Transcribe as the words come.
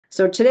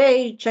So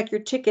today, check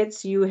your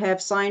tickets. You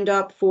have signed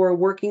up for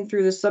working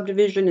through the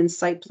subdivision and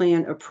site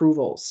plan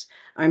approvals.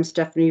 I'm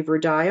Stephanie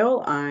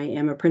Verdile. I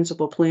am a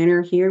principal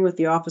planner here with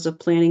the Office of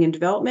Planning and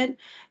Development.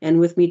 And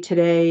with me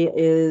today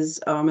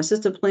is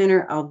Assistant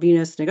Planner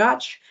Albina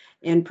Snagach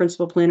and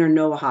Principal Planner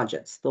Noah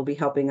Hodgetts. They'll be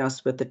helping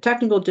us with the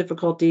technical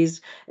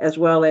difficulties as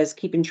well as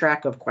keeping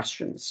track of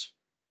questions.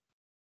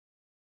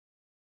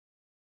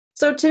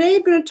 So today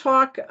I'm going to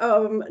talk,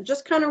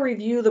 just kind of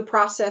review the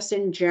process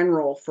in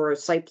general for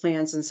site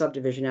plans and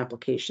subdivision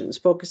applications,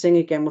 focusing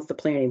again with the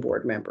planning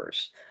board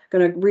members.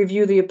 Going to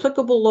review the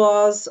applicable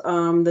laws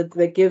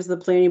that gives the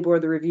planning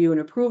board the review and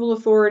approval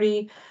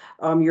authority,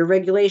 your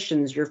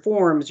regulations, your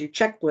forms, your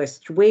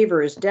checklists,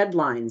 waivers,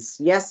 deadlines.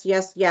 Yes,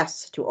 yes,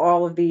 yes to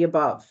all of the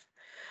above.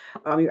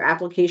 Your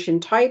application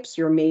types,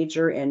 your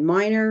major and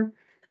minor.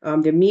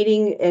 The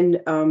meeting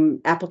and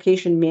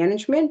application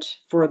management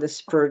for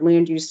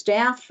land use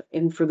staff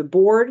and for the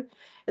board.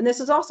 And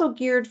this is also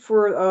geared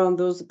for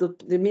the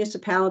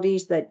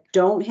municipalities that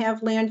don't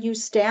have land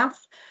use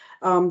staff.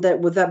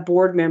 That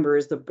board member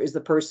is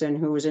the person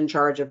who is in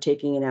charge of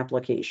taking in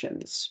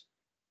applications.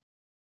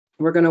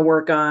 We're going to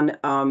work on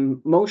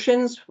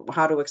motions,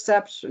 how to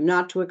accept,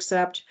 not to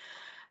accept,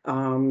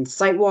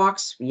 site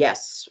walks,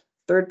 yes.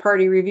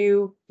 Third-party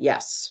review,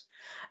 yes.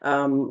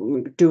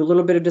 Do a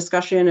little bit of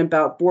discussion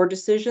about board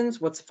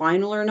decisions, what's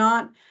final or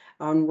not,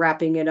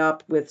 wrapping it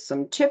up with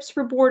some tips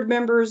for board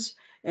members,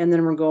 and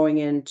then we're going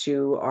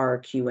into our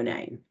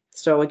Q&A.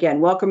 So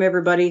again, welcome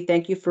everybody.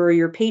 Thank you for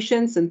your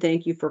patience and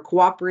thank you for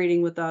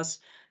cooperating with us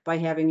by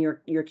having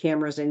your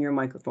cameras and your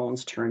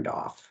microphones turned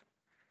off.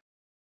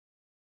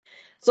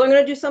 So I'm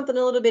going to do something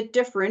a little bit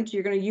different.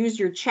 You're going to use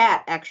your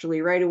chat actually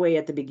right away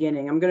at the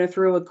beginning. I'm going to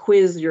throw a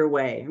quiz your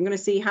way. I'm going to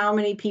see how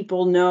many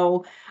people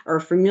know or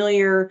are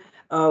familiar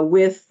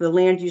with the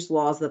land use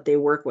laws that they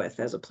work with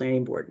as a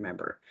planning board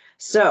member.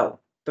 So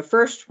the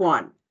first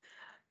one,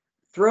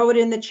 throw it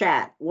in the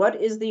chat.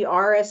 What is the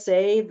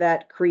RSA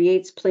that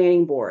creates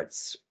planning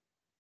boards?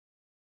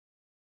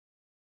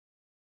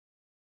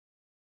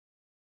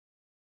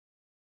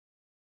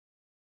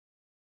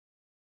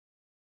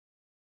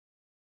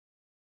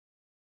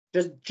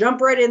 Just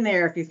jump right in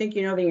there if you think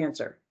you know the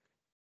answer.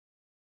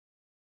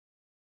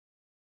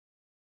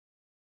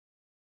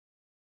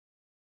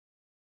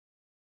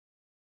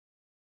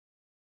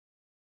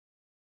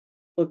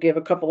 We'll give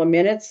a couple of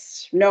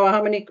minutes. Noah,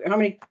 how many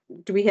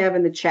do we have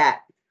in the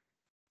chat?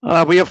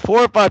 We have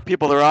 4 or 5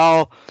 people. They're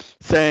all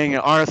saying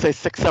RSA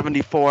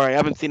 674. I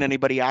haven't seen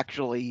anybody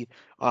actually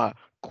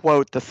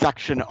quote the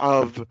subsection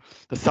of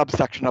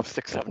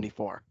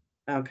 674.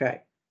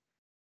 Okay.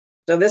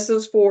 So this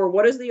is for,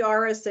 what is the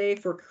RSA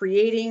for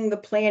creating the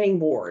planning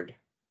board?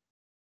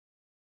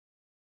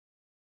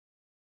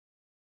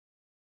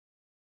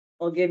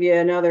 I'll give you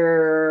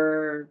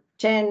another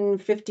 10,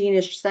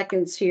 15-ish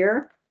seconds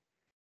here.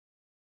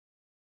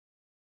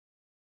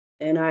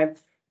 And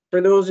for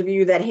those of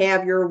you that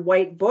have your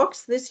white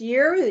books this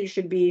year, you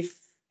should be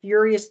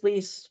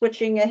furiously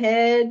switching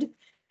ahead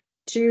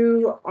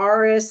to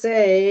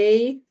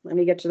RSA. Let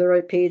me get to the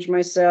right page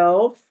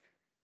myself.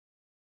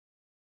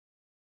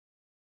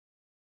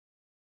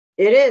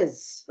 It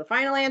is the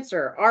final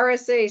answer,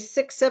 RSA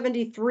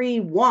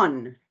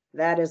 673-1.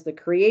 That is the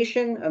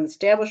creation and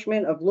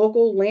establishment of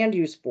local land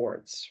use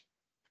boards.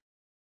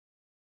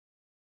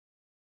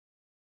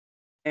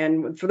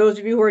 And for those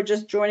of you who are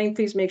just joining,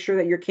 please make sure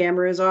that your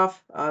camera is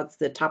off. It's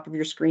the top of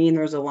your screen.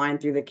 There's a line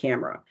through the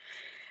camera.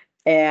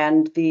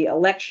 And the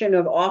election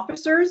of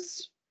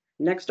officers,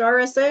 next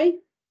RSA.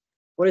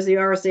 What is the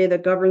RSA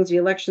that governs the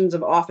elections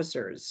of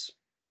officers?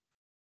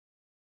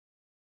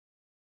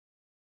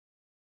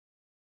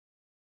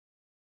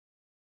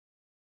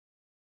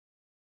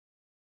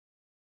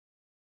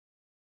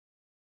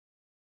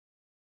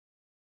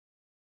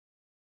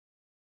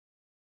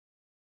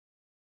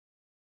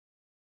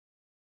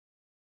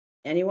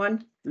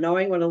 Anyone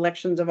knowing what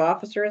elections of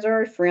officers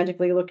are?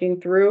 Frantically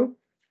looking through.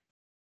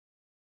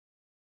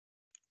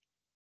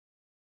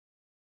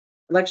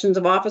 Elections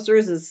of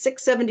officers is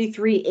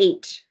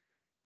 673-8.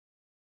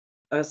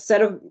 A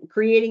set of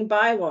creating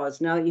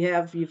bylaws. Now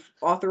that you've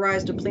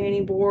authorized a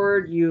planning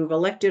board, you've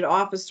elected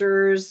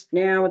officers.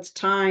 Now it's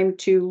time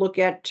to look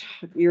at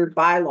your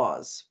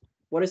bylaws.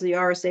 What is the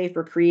RSA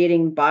for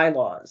creating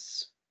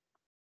bylaws?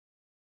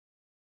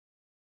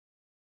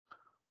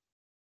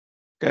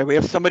 Okay, we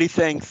have somebody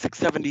saying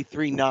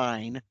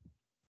 673-9.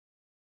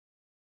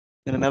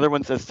 And another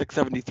one says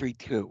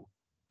 673-2.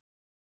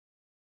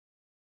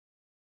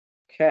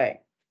 Okay,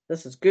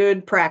 this is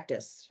good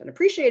practice, and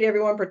appreciate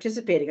everyone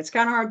participating. It's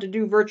kind of hard to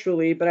do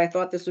virtually, but I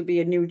thought this would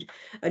be a new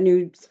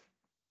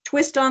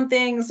twist on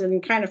things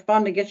and kind of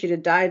fun to get you to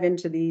dive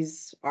into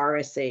these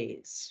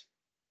RSAs.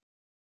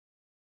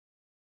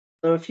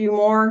 So a few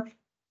more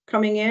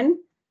coming in.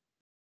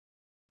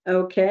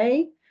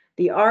 Okay,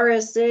 the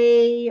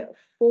RSA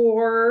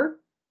for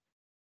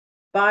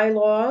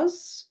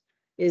bylaws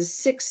is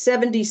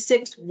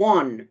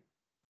 676-1.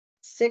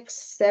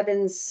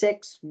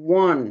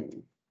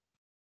 676-1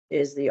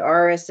 is the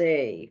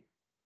RSA.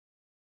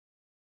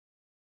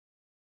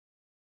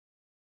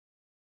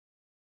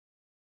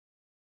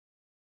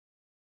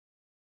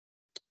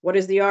 What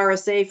is the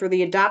RSA for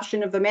the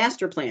adoption of the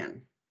master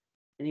plan?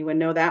 Anyone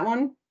know that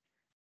one?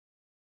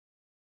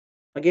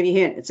 I'll give you a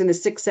hint. It's in the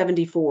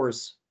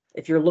 674s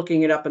if you're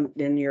looking it up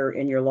in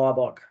your law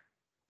book.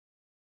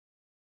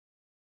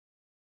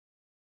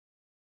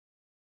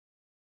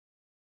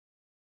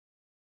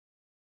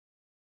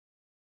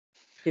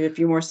 Give it a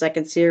few more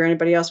seconds here.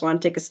 Anybody else want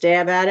to take a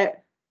stab at it?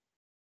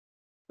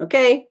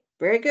 Okay,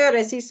 very good.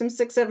 I see some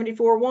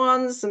 674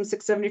 ones, some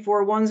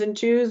 674 ones and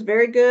twos.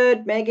 Very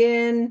good.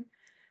 Megan,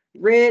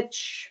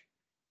 Rich,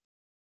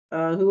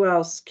 who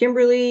else?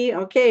 Kimberly.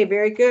 Okay,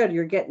 very good.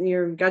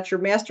 Got your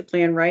master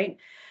plan right.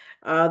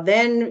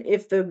 Then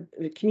if the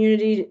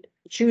community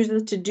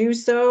chooses to do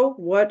so,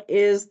 what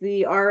is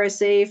the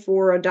RSA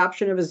for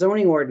adoption of a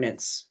zoning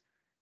ordinance?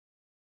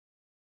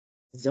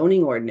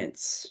 Zoning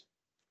ordinance.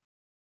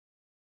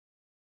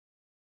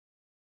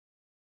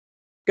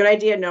 Good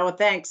idea, Noah.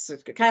 Thanks.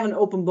 It's kind of an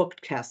open book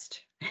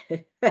test.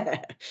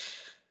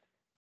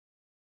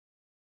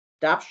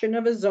 Adoption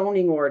of a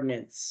zoning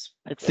ordinance.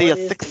 I'd see a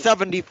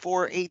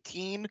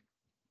 674-18.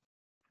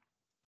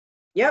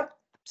 Yep,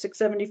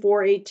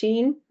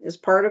 674-18 is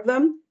part of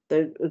them.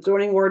 The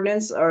zoning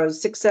ordinance are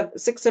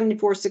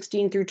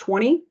 674-16 through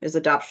 20 is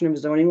adoption of a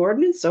zoning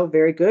ordinance. So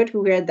very good.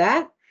 Who had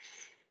that?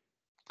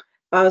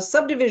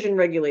 Subdivision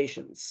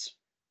regulations.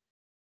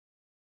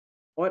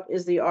 What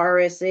is the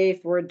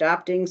RSA for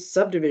adopting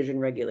subdivision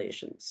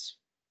regulations?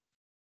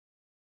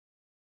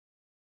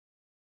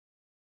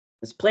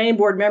 As planning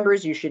board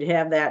members, you should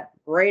have that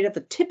right at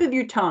the tip of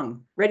your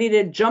tongue, ready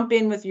to jump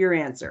in with your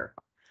answer.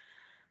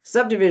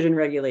 Subdivision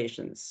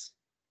regulations.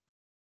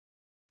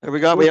 There we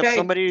go. We have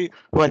somebody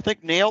who I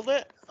think nailed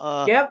it.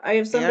 Yep, I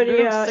have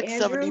somebody,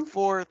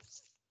 Andrew,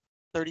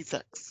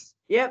 674-36.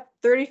 Yep,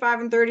 35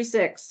 and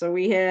 36. So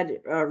we had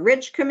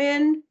Rich come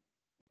in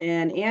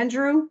and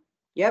Andrew.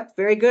 Yep,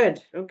 very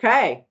good.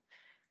 Okay,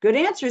 good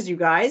answers, you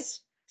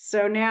guys.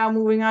 So now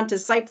moving on to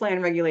site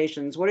plan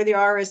regulations. What are the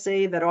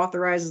RSA that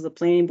authorizes the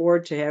planning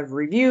board to have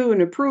review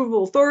and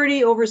approval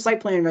authority over site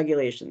plan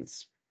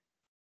regulations?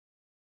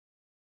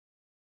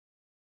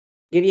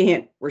 Give you a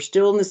hint. We're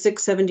still in the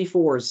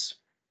 674s.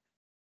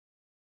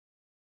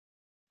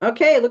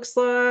 Okay, looks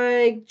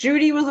like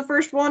Judy was the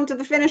first one to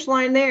the finish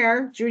line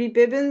there. Judy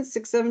Bibbins,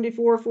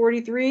 674,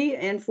 43,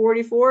 and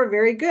 44.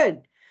 Very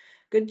good.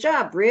 Good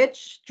job,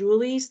 Rich,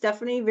 Julie,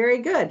 Stephanie. Very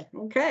good.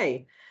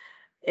 Okay.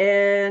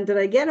 And did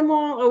I get them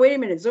all? Oh, wait a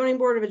minute. Zoning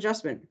Board of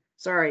Adjustment.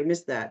 Sorry,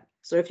 missed that.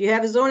 So if you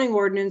have a zoning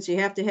ordinance, you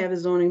have to have a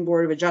zoning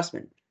board of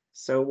adjustment.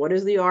 So what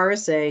is the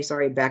RSA?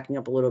 Sorry, backing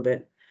up a little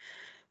bit.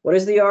 What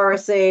is the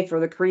RSA for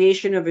the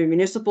creation of a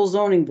municipal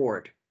zoning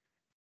board?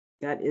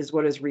 That is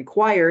what is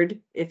required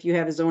if you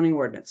have a zoning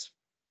ordinance.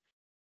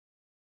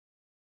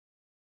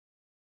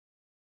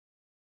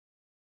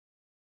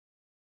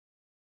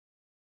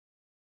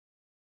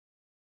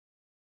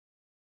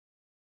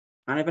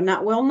 Kind of a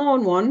not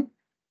well-known one,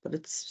 but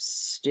it's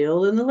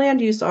still in the land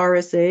use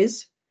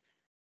RSAs.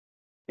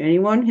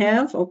 Anyone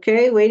have?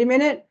 Okay, wait a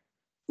minute.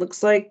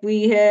 Looks like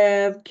we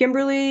have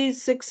Kimberly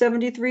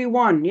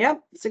 673-1.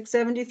 Yep,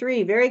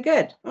 673. Very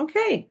good.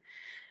 Okay.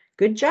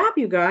 Good job,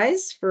 you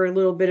guys, for a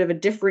little bit of a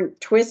different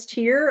twist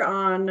here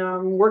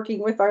on working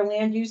with our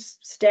land use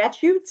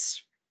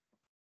statutes.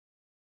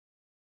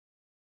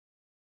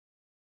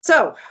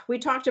 So we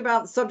talked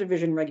about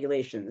subdivision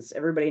regulations.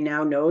 Everybody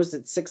now knows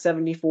it's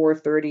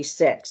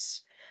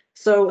 674-36.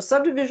 So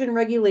subdivision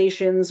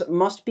regulations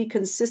must be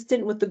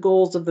consistent with the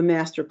goals of the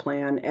master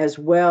plan as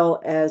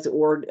well as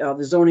the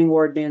zoning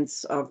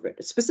ordinance,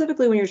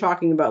 specifically when you're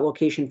talking about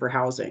location for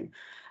housing.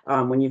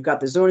 When you've got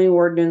the zoning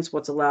ordinance,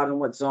 what's allowed in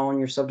what zone,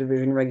 your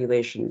subdivision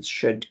regulations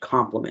should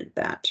complement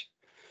that.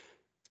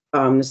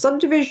 The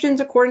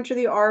subdivisions, according to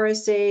the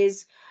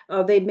RSAs,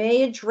 they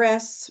may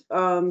address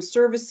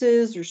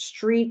services or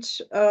street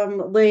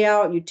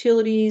layout,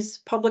 utilities,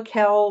 public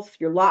health,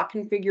 your lot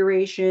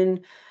configuration,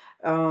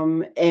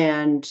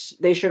 and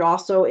they should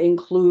also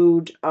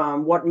include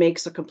what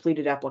makes a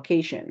completed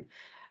application.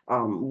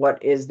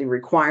 What is the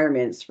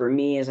requirements for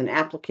me as an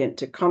applicant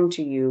to come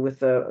to you with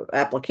the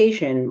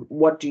application?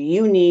 What do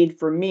you need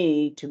for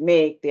me to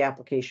make the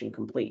application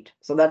complete?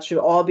 So that should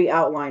all be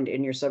outlined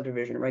in your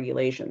subdivision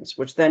regulations,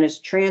 which then is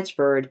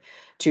transferred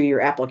to your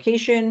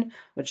application,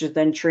 which is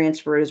then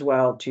transferred as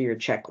well to your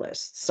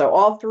checklist. So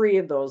all three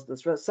of those,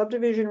 the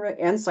subdivision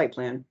and site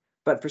plan,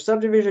 but for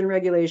subdivision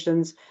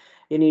regulations,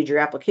 you need your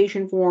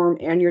application form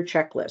and your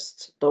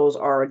checklists. Those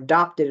are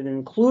adopted and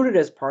included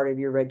as part of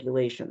your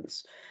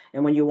regulations.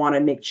 And when you want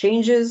to make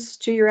changes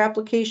to your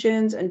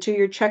applications and to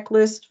your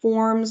checklist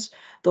forms,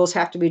 those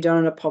have to be done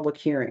in a public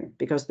hearing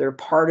because they're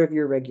part of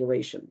your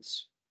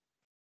regulations.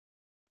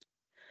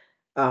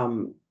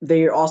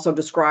 They also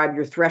describe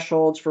your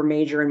thresholds for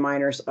major and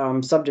minor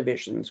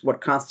subdivisions,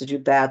 what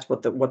constitute that,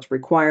 what's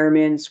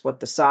requirements, what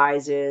the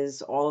size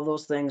is. All of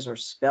those things are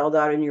spelled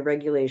out in your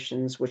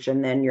regulations, which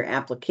and then your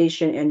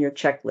application and your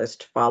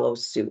checklist follow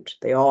suit.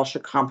 They all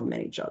should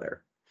complement each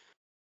other.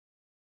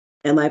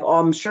 And like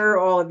I'm sure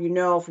all of you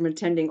know from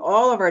attending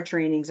all of our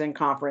trainings and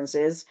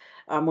conferences,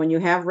 when you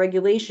have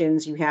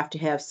regulations, you have to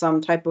have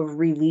some type of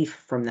relief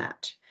from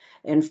that.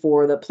 and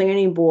for the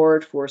planning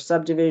board for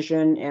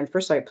subdivision and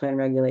for site plan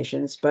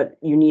regulations, but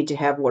you need to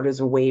have what is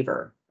a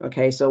waiver.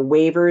 Okay, so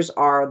waivers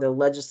are the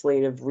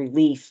legislative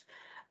relief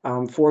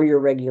for your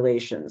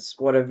regulations.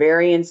 What a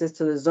variance is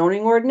to the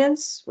zoning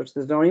ordinance, which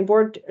the zoning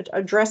board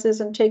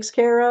addresses and takes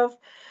care of,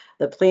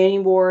 the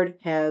planning board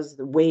has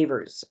the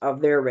waivers of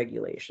their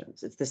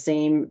regulations. It's the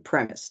same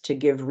premise, to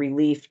give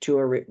relief to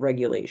a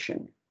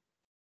regulation.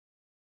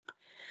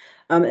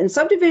 And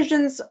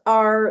subdivisions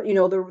are,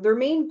 their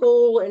main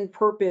goal and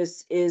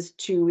purpose is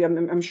to,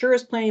 I'm sure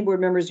as planning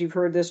board members, you've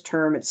heard this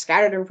term, it's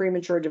scattered and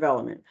premature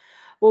development.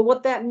 Well,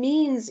 what that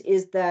means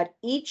is that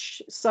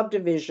each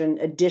subdivision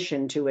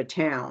addition to a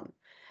town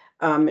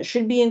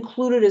should be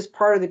included as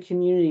part of the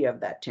community of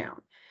that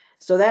town.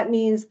 So that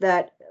means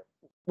that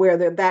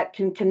that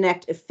can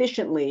connect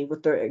efficiently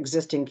with the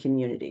existing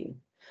community.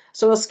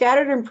 So a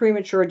scattered and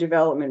premature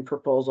development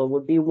proposal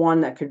would be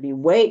one that could be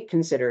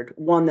considered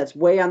one that's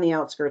way on the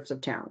outskirts of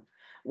town,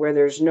 where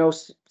there's no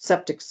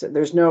septic,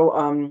 there's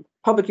no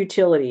public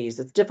utilities,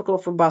 it's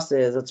difficult for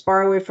buses, it's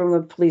far away from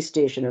the police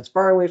station, it's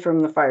far away from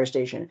the fire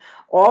station.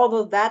 All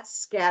of that's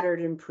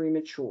scattered and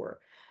premature,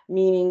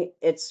 meaning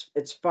it's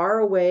far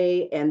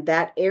away and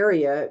that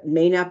area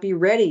may not be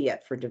ready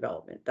yet for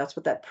development. That's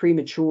what that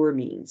premature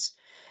means.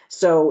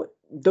 So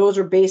those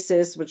are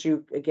basis, which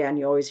you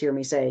always hear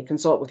me say,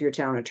 consult with your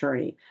town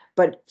attorney.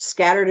 But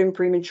scattered and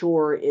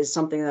premature is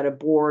something that a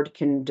board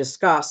can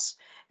discuss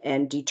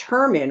and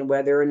determine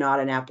whether or not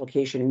an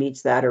application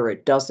meets that or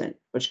it doesn't,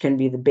 which can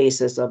be the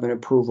basis of an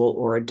approval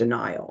or a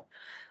denial.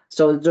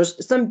 So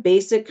there's some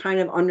basic kind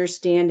of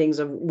understandings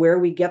of where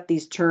we get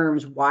these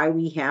terms, why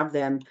we have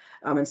them,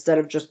 instead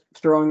of just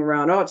throwing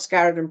around, oh, it's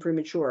scattered and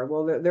premature.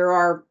 Well, there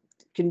are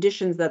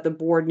conditions that the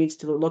board needs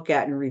to look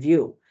at and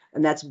review.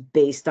 And that's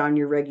based on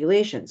your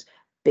regulations,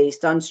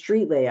 based on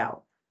street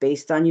layout,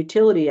 based on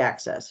utility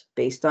access,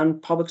 based on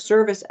public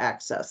service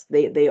access.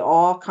 They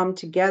all come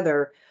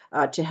together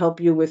to help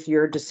you with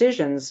your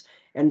decisions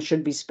and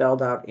should be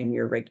spelled out in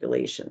your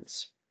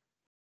regulations.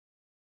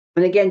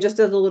 And again, just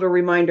as a little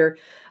reminder,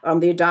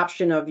 the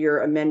adoption of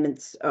your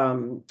amendments,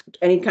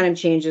 any kind of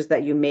changes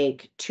that you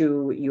make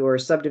to your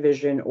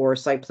subdivision or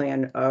site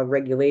plan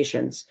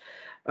regulations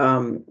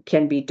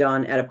can be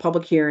done at a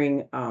public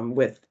hearing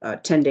with a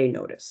 10-day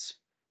notice.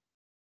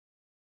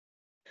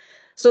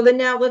 So then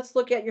now let's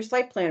look at your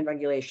site plan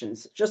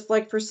regulations. Just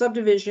like for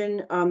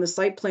subdivision, the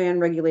site plan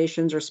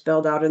regulations are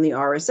spelled out in the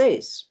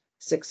RSAs,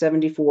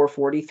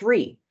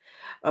 674-43.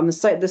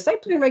 The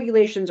site plan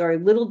regulations are a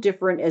little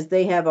different as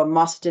they have a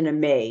must and a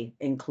may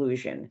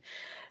inclusion.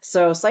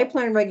 So site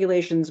plan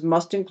regulations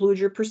must include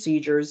your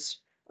procedures,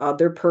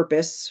 their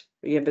purpose.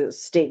 You have a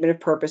statement of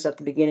purpose at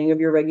the beginning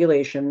of your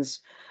regulations,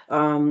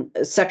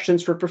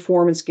 sections for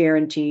performance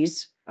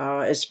guarantees,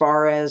 as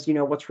far as,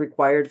 what's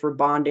required for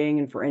bonding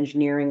and for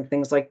engineering,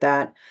 things like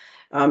that.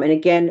 And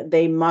again,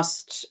 they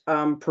must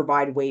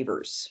provide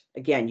waivers.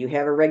 Again, you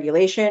have a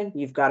regulation,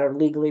 you've got to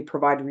legally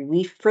provide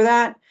relief for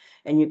that,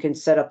 and you can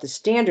set up the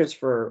standards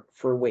for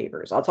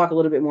waivers. I'll talk a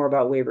little bit more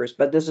about waivers,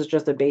 but this is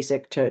just a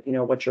basic to,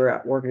 what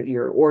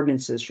your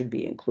ordinances should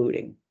be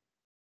including.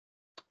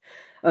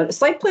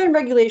 Site plan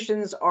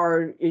regulations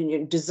are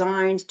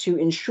designed to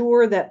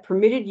ensure that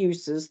permitted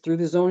uses through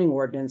the zoning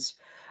ordinance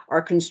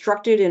are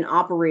constructed and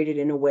operated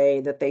in a way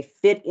that they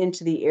fit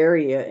into the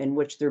area in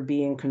which they're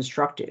being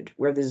constructed,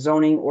 where the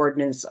zoning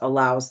ordinance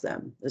allows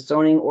them. The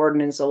zoning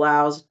ordinance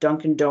allows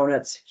Dunkin'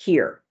 Donuts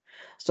here.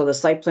 So the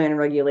site plan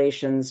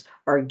regulations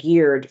are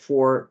geared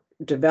for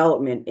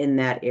development in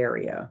that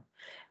area.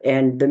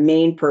 And the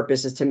main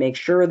purpose is to make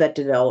sure that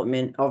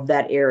development of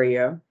that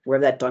area where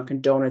that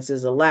Dunkin' Donuts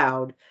is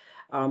allowed,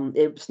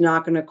 it's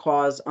not going to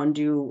cause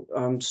undue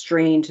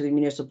strain to the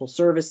municipal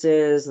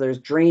services. There's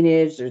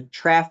drainage, there's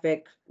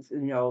traffic,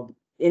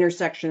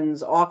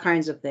 intersections, all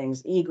kinds of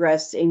things,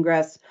 egress,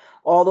 ingress,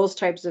 all those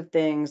types of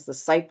things. The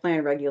site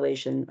plan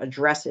regulation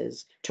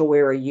addresses to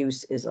where a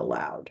use is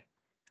allowed.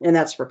 And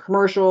that's for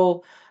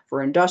commercial,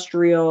 for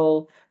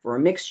industrial, for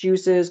mixed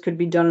uses could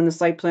be done in the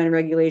site plan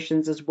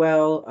regulations as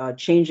well.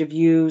 Change of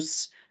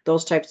use,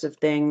 those types of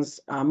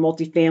things,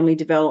 multifamily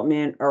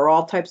development are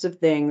all types of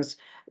things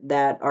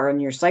that are in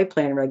your site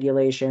plan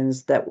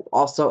regulations that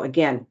also,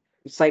 again,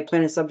 site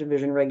plan and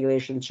subdivision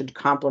regulations should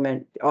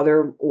complement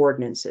other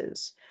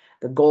ordinances,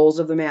 the goals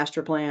of the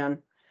master plan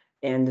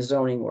and the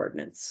zoning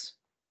ordinance.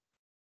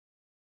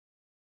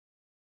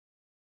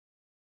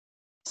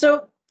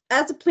 So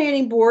as a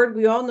planning board,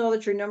 we all know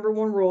that your number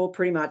one role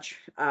pretty much,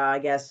 I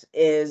guess,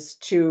 is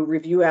to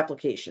review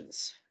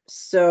applications.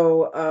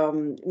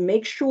 So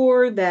make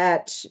sure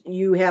that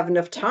you have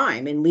enough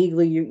time, and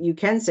legally you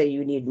can say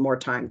you need more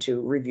time to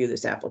review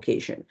this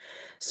application.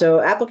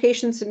 So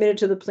application submitted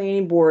to the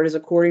planning board is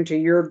according to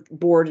your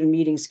board and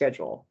meeting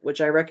schedule,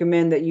 which I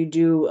recommend that you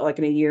do like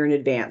in a year in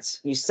advance.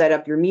 You set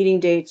up your meeting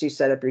dates, you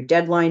set up your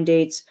deadline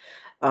dates,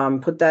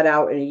 put that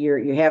out in a year.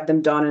 You have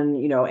them done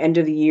in, end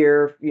of the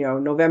year,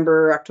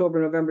 November,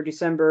 October, November,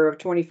 December of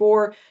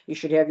 24. You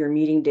should have your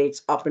meeting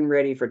dates up and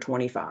ready for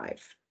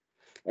 25.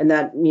 And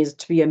that needs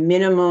to be a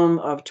minimum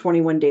of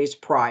 21 days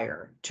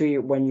prior to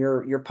when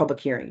your public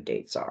hearing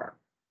dates are.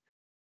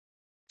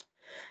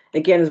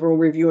 Again, as we're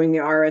reviewing the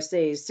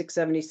RSAs,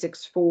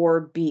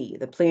 676-4B,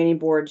 the planning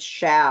board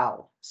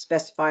shall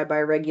specify by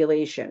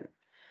regulation,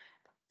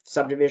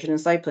 subdivision and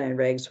site plan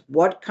regs,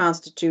 what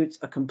constitutes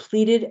a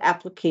completed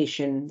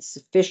application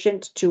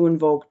sufficient to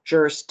invoke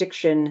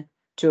jurisdiction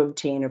to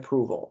obtain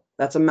approval.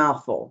 That's a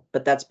mouthful,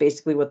 but that's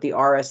basically what the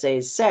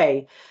RSAs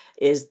say,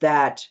 is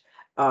that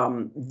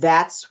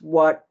that's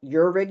what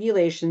your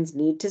regulations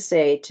need to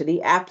say to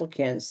the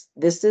applicants.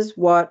 This is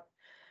what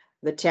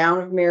the town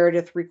of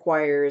Meredith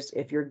requires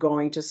if you're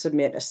going to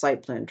submit a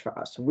site plan to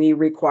us. We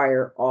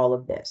require all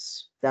of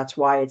this. That's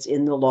why it's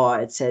in the law.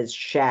 It says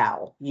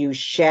shall. You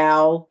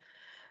shall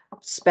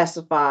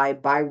specify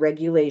by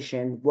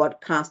regulation what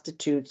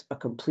constitutes a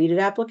completed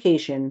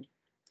application,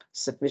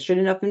 sufficient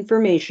enough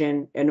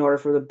information in order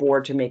for the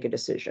board to make a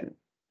decision.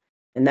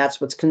 And that's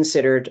what's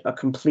considered a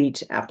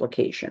complete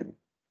application.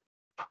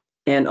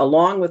 And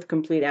along with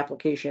complete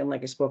application,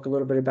 like I spoke a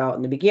little bit about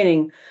in the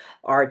beginning,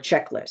 are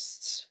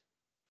checklists.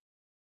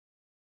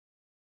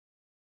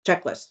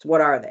 Checklists,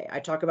 what are they? I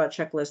talk about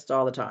checklists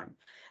all the time.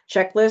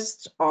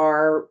 Checklists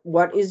are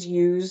what is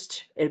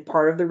used in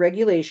part of the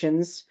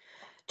regulations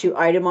to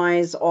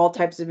itemize all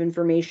types of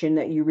information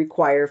that you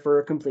require for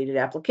a completed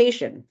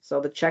application.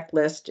 So the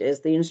checklist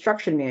is the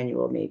instruction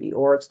manual maybe,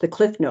 or it's the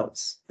Cliff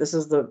Notes. This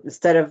is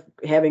instead of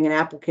having an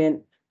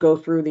applicant go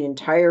through the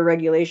entire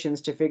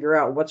regulations to figure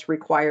out what's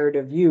required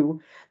of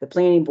you, the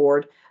planning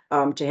board,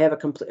 to have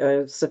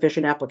a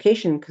sufficient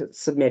application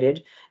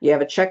submitted, you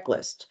have a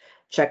checklist.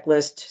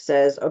 Checklist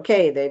says,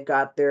 okay, they've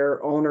got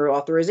their owner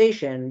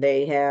authorization,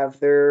 they have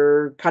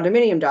their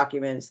condominium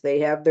documents, they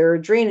have their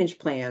drainage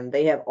plan,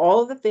 they have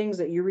all of the things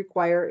that you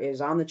require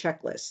is on the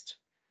checklist.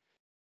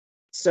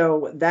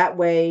 So that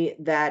way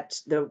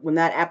that when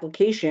that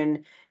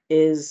application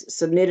is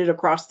submitted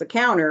across the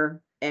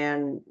counter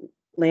and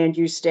land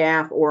use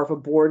staff, or if a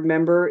board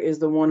member is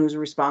the one who's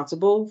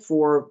responsible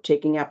for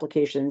taking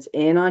applications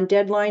in on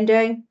deadline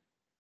day,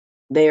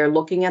 they are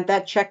looking at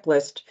that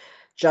checklist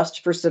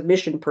just for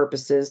submission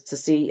purposes to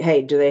see,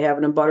 hey, do they have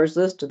an abutters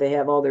list? Do they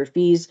have all their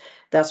fees?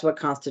 That's what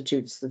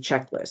constitutes the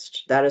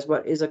checklist. That is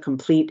what is a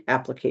complete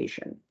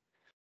application.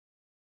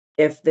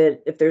 If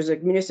there's a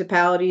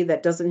municipality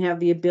that doesn't have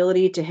the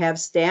ability to have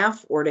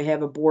staff or to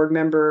have a board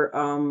member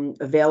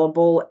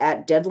available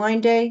at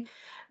deadline day,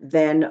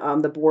 then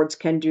the boards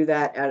can do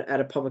that at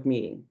a public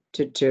meeting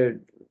to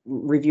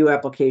review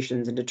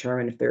applications and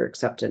determine if they're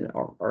accepted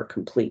or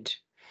complete.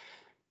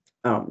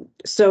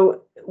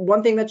 So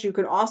one thing that you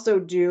can also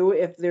do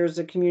if there's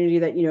a community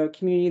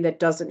that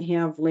doesn't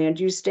have land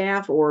use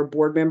staff or a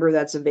board member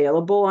that's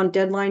available on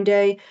deadline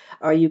day,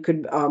 you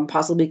could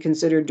possibly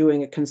consider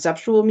doing a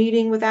conceptual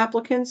meeting with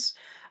applicants.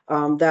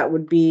 That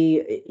would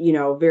be,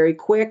 very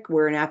quick,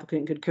 where an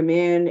applicant could come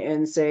in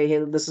and say,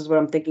 hey, this is what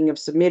I'm thinking of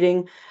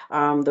submitting.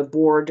 The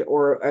board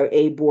or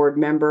a board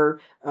member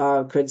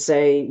could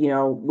say,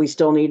 we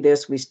still need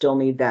this, we still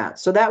need that.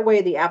 So that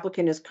way the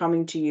applicant is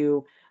coming to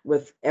you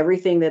with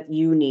everything that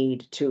you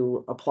need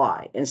to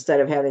apply, instead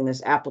of having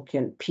this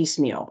applicant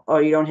piecemeal. Oh,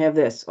 you don't have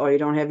this. Oh, you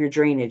don't have your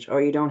drainage. Oh,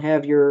 you don't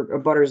have your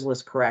abutters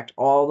list correct.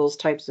 All those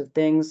types of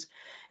things.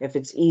 If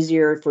it's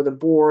easier for the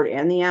board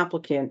and the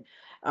applicant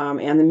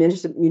and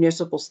the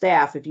municipal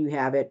staff, if you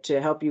have it,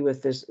 to help you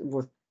with this,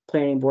 with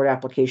planning board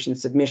application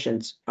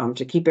submissions,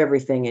 to keep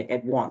everything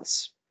at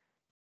once.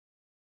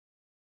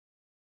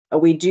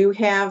 We do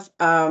have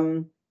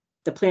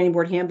the planning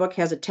board handbook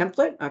has a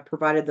template. I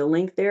provided the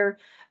link there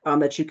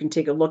that you can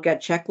take a look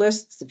at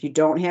checklists. If you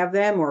don't have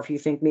them, or if you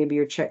think maybe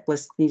your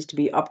checklist needs to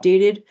be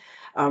updated,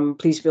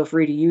 please feel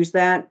free to use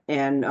that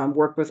and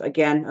work with,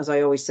 again, as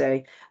I always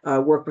say,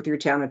 work with your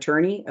town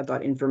attorney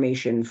about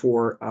information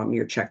for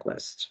your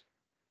checklist.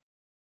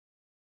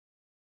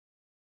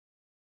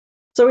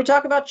 So we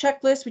talk about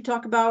checklists, we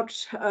talk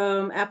about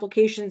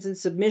applications and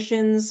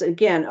submissions.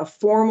 Again, a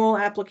formal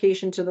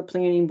application to the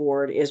planning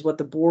board is what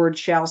the board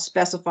shall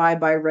specify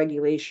by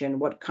regulation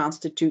what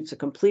constitutes a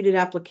completed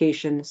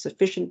application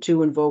sufficient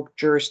to invoke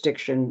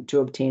jurisdiction to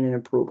obtain an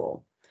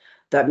approval.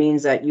 That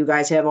means that you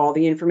guys have all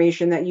the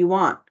information that you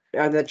want,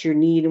 that you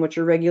need, and what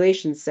your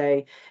regulations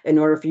say in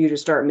order for you to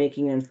start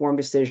making an informed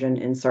decision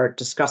and start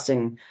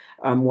discussing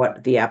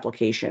what the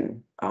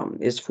application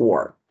is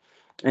for.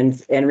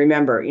 And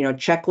remember,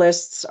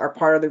 checklists are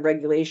part of the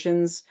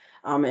regulations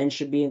and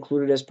should be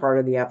included as part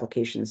of the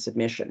application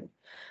submission.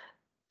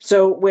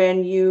 So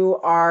when you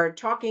are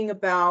talking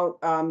about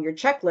your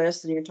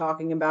checklist and you're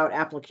talking about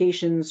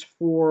applications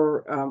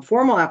for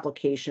formal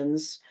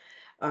applications,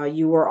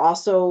 you are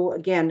also,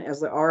 again, as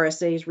the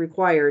RSA is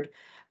required,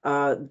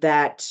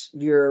 that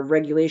your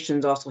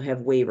regulations also have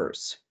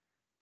waivers.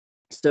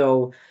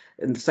 So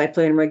in the site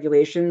plan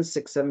regulations,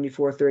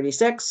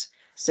 674-36,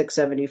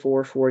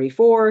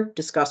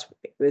 674-44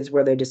 is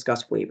where they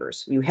discuss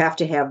waivers. You have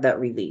to have that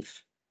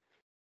relief.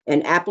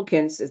 And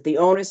applicants, if the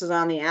onus is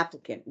on the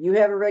applicant, you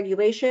have a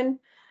regulation,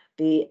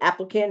 the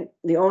applicant,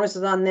 the onus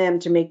is on them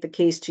to make the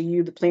case to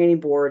you, the planning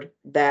board,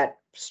 that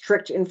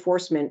strict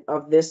enforcement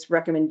of this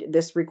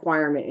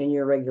requirement in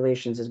your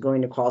regulations is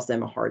going to cause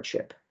them a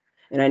hardship.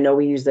 And I know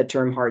we use that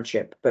term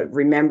hardship, but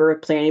remember,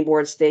 planning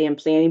board, stay in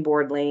planning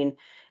board lane,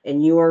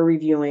 and you are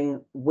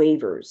reviewing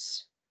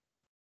waivers.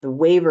 The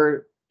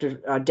waiver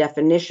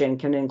definition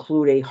can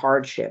include a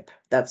hardship.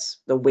 That's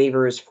the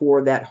waivers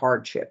for that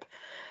hardship.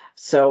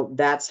 So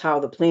that's how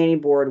the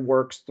planning board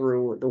works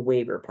through the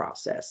waiver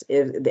process.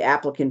 If the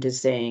applicant is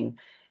saying,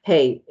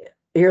 hey,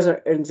 here's an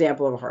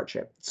example of a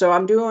hardship. So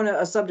I'm doing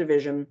a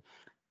subdivision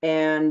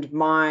and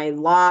my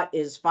lot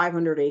is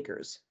 500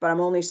 acres, but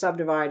I'm only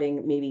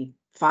subdividing maybe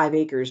 5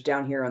 acres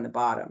down here on the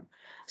bottom.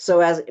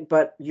 So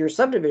but your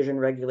subdivision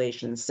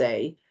regulations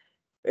say,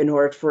 in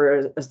order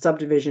for a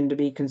subdivision to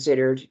be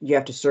considered, you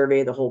have to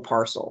survey the whole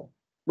parcel.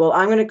 Well,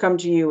 I'm going to come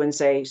to you and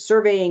say,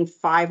 surveying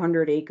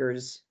 500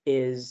 acres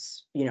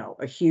is,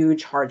 a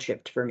huge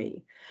hardship for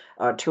me,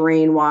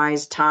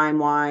 terrain-wise,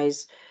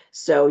 time-wise.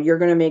 So you're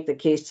going to make the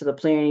case to the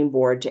planning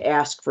board to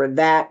ask for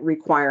that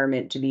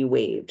requirement to be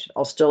waived.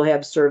 I'll still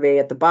have survey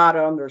at the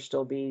bottom. There'll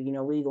still be,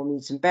 legal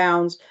meets and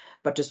bounds,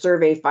 but to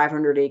survey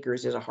 500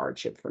 acres is a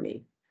hardship for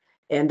me.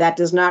 And that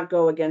does not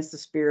go against the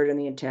spirit and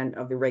the intent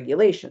of the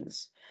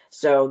regulations.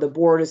 So the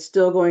board is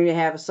still going to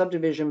have a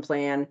subdivision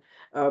plan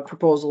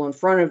proposal in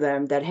front of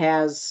them that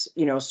has,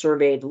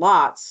 surveyed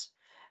lots,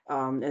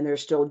 and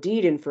there's still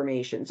deed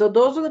information. So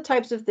those are the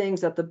types of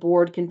things that the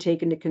board can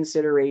take into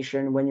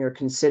consideration when you're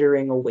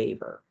considering a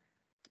waiver.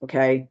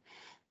 Okay.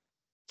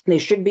 They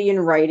should be in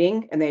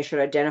writing and they should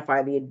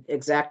identify the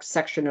exact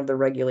section of the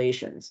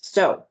regulations.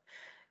 So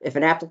if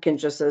an applicant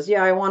just says,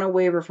 yeah, I want a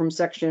waiver from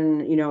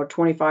section,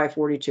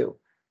 2542,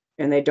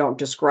 and they don't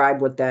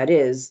describe what that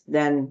is,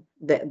 then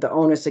the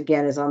onus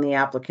again is on the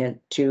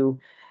applicant to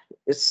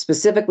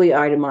specifically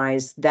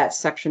itemize that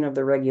section of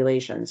the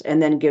regulations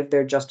and then give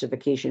their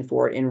justification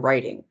for it in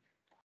writing.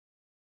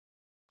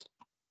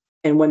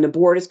 And when the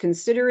board is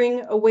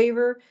considering a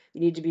waiver,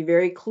 you need to be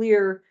very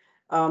clear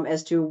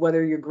as to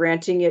whether you're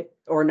granting it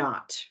or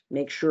not.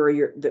 Make sure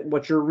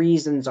what your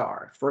reasons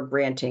are for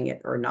granting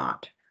it or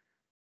not.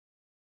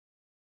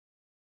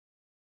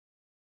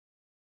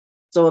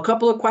 So a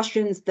couple of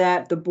questions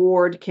that the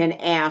board can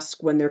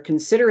ask when they're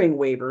considering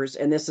waivers,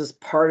 and this is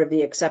part of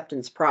the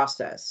acceptance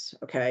process,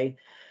 okay?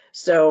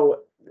 So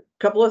a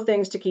couple of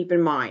things to keep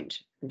in mind.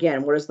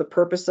 Again, what is the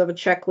purpose of a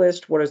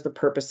checklist? What is the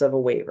purpose of a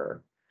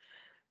waiver?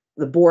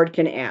 The board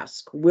can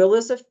ask, will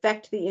this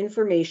affect the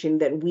information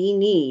that we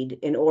need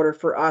in order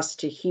for us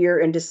to hear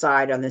and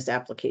decide on this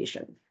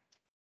application?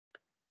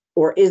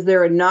 Or is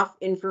there enough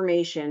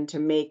information to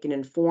make an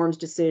informed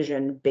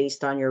decision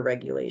based on your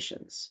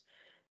regulations?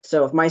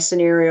 So if my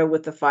scenario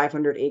with the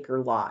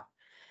 500-acre lot,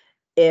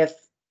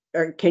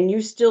 can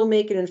you still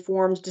make an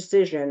informed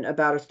decision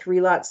about a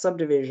 3-lot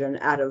subdivision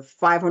out of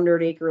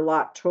 500-acre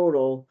lot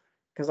total?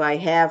 Because I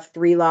have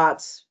 3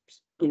 lots,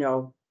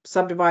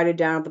 subdivided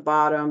down at the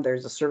bottom.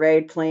 There's a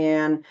surveyed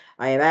plan.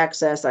 I have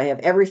access. I have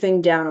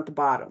everything down at the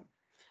bottom.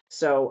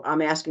 So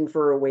I'm asking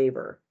for a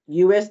waiver.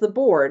 You as the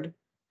board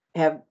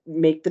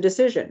make the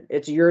decision.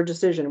 It's your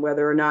decision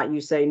whether or not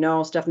you say,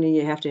 no, Stephanie,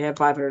 you have to have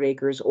 500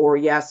 acres, or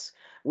yes,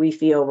 we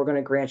feel we're going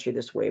to grant you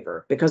this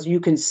waiver, because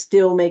you can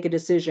still make a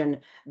decision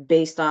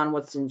based on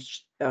what's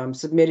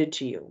submitted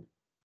to you.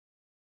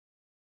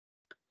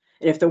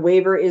 And if the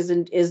waiver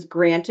is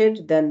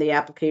granted, then the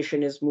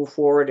application is moved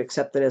forward,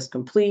 accepted as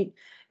complete,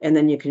 and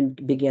then you can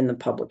begin the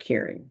public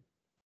hearing.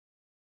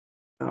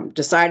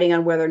 Deciding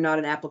on whether or not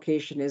an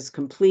application is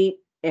complete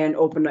and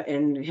open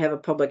and have a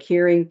public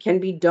hearing can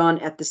be done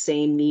at the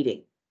same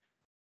meeting,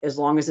 as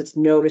long as it's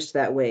noticed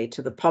that way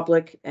to the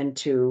public and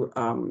to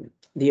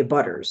the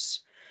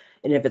abutters.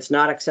 And if it's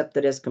not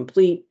accepted as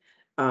complete,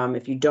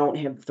 if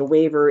the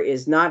waiver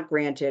is not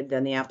granted,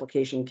 then the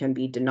application can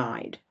be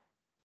denied.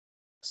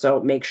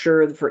 So make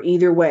sure for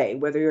either way,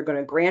 whether you're going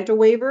to grant a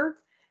waiver,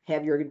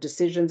 have your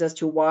decisions as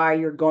to why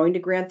you're going to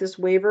grant this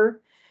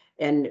waiver,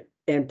 and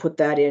put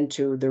that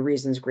into the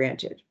reasons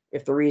granted.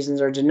 If the reasons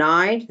are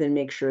denied, then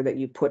make sure that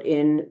you put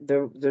in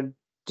the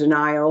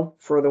denial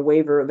for the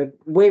waiver. The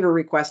waiver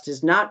request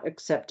is not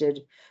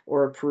accepted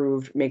or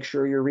approved. Make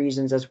sure your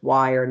reasons as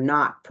why are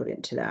not put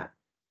into that.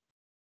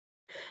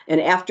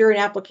 And after an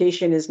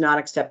application is not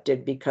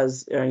accepted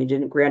because you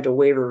didn't grant a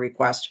waiver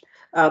request,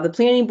 the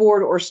planning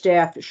board or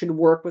staff should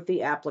work with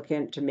the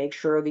applicant to make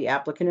sure the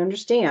applicant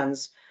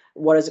understands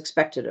what is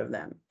expected of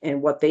them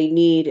and what they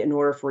need in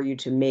order for you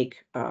to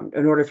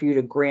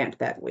grant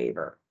that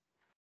waiver.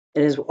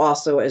 And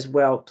as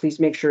well, please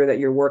make sure that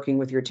you're working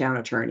with your town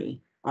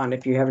attorney on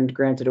if you haven't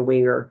granted a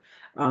waiver,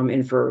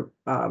 and for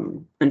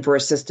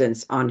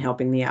assistance on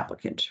helping the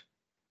applicant.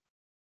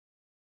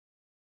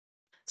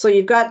 So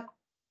you've got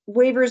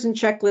waivers and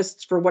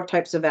checklists for what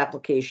types of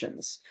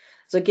applications.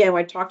 So again,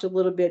 I talked a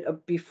little bit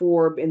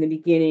before in the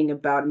beginning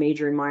about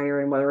major and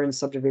minor and whether in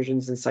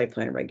subdivisions and site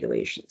plan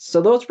regulations.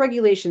 So those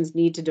regulations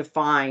need to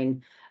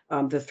define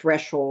the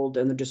threshold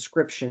and the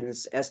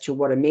descriptions as to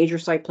what a major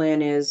site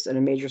plan is and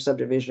a major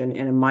subdivision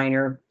and a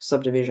minor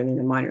subdivision and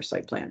a minor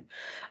site plan,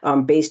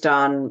 based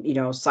on,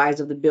 size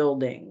of the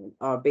building,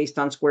 based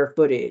on square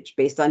footage,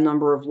 based on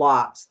number of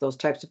lots. Those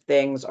types of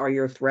things are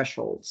your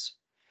thresholds.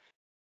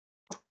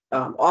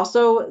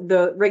 Also,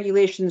 the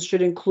regulations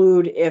should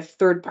include if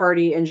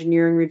third-party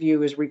engineering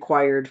review is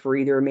required for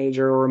either a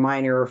major or a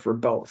minor or for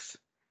both.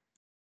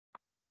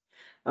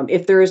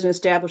 If there is an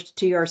established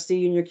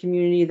TRC in your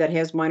community that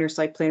has minor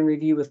site plan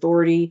review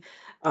authority,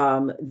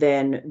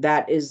 then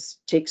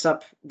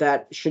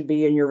that should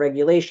be in your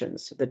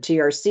regulations. The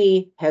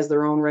TRC has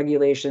their own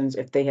regulations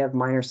if they have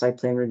minor site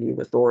plan review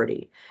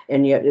authority,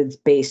 and yet it's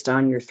based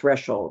on your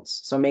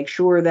thresholds. So make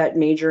sure that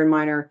major and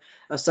minor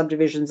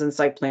subdivisions and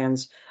site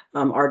plans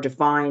are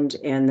defined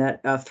and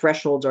that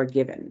thresholds are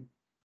given.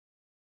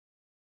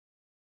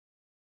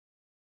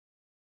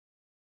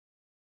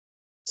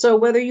 So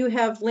whether you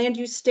have land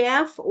use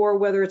staff or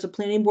whether it's a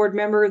planning board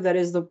member that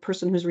is the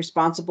person who's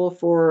responsible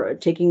for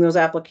taking those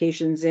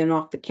applications in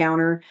off the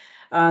counter,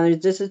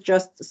 this is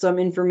just some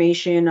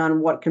information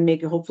on what can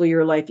make hopefully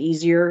your life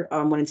easier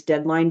when it's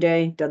deadline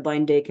day.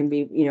 Deadline day can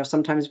be,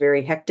 sometimes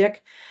very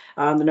hectic.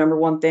 The number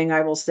one thing I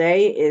will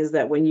say is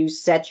that when you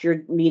set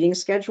your meeting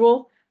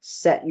schedule,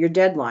 set your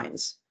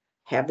deadlines.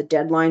 Have the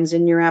deadlines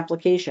in your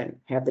application.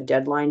 Have the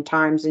deadline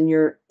times in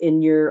your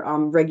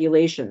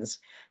regulations.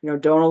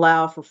 Don't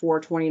allow for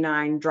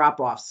 429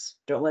 drop-offs.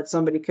 Don't let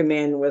somebody come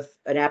in with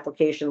an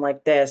application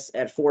like this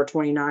at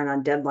 429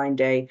 on deadline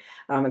day,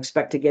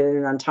 expect to get it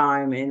in on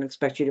time and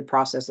expect you to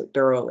process it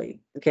thoroughly.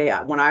 Okay,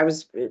 when I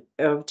was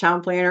a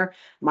town planner,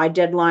 my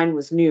deadline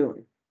was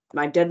noon.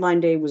 My deadline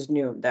day was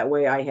noon. That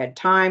way I had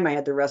time, I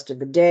had the rest of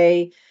the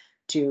day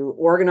to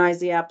organize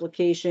the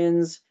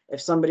applications. If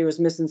somebody was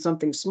missing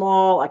something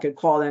small, I could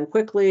call them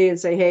quickly and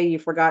say, hey, you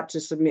forgot to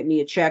submit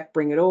me a check,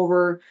 bring it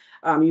over.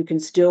 You can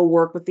still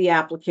work with the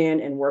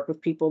applicant and work with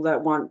people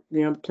that want,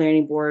 the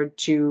planning board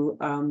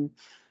to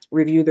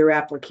review their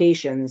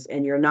applications,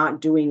 and you're not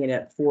doing it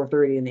at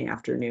 4:30 in the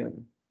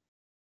afternoon.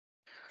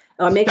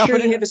 Make sure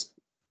you have a.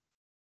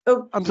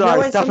 Oh, I'm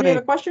sorry, Noah, somebody have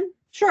a question?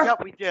 Sure. Yeah,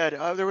 we did.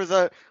 There was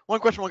one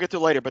question we'll get to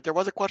later, but there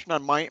was a question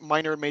on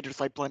minor and major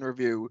site plan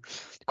review.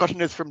 The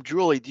question is from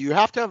Julie. Do you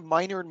have to have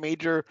minor and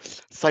major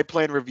site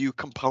plan review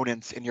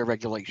components in your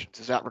regulations?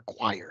 Is that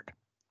required?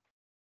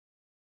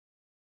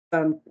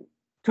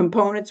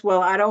 Components.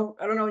 Well, I don't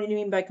know what you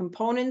mean by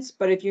components,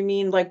 but if you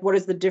mean like what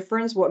is the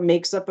difference, what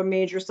makes up a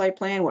major site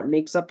plan, what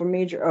makes up a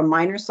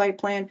minor site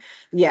plan,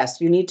 yes,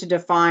 you need to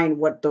define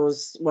what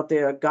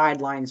the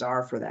guidelines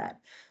are for that.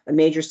 A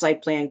major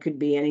site plan could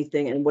be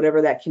anything and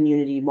whatever that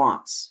community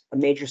wants. A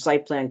major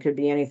site plan could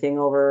be anything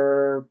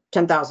over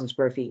 10,000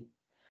 square feet.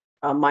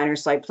 A minor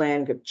site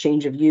plan could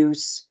change of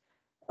use,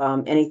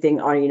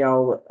 anything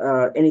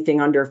on,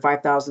 anything under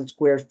 5,000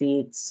 square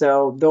feet.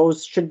 So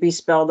those should be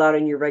spelled out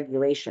in your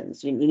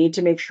regulations. You need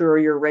to make sure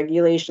your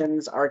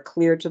regulations are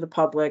clear to the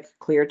public,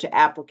 clear to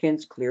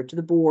applicants, clear to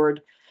the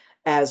board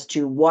as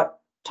to what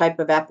type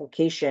of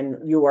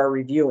application you are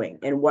reviewing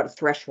and what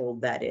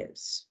threshold that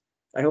is.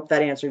 I hope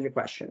that answered your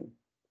question.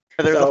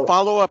 There's a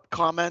follow-up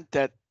comment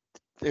that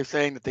they're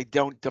saying that they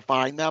don't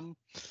define them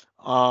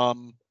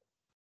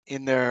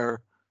in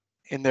their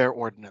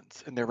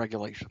ordinance, in their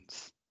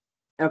regulations.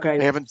 Okay.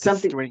 They haven't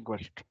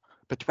distinguished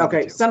between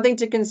the two. Something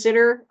to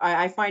consider.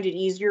 I find it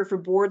easier for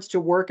boards to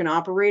work and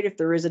operate if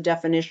there is a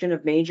definition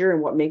of major and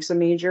what makes a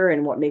major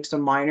and what makes a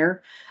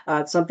minor.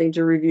 It's something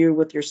to review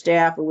with your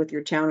staff or with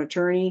your town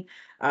attorney.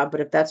 But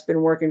if that's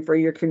been working for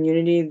your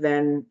community,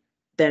 then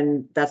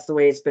that's the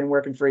way it's been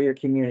working for your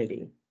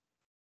community.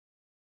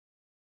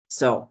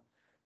 So,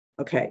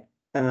 okay.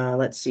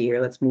 Let's see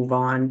here. Let's move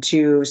on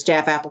to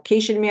staff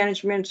application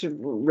management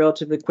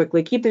relatively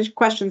quickly. Keep these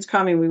questions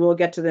coming. We will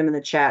get to them in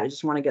the chat. I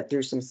just want to get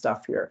through some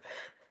stuff here.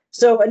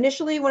 So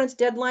initially, when it's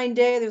deadline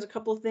day, there's a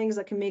couple of things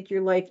that can make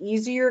your life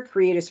easier.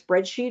 Create a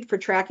spreadsheet for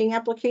tracking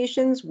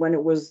applications, when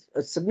it was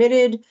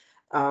submitted,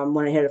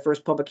 when it had a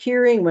first public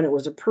hearing, when it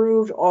was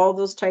approved. All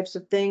those types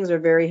of things are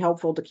very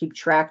helpful to keep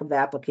track of the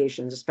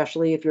applications,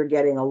 especially if you're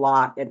getting a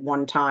lot at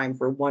one time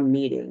for one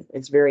meeting.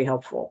 It's very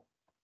helpful.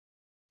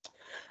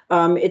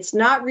 It's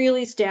not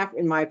really staff,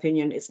 in my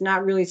opinion, it's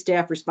not really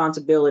staff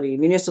responsibility,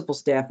 municipal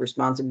staff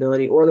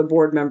responsibility, or the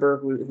board member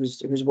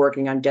who's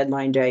working on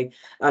deadline day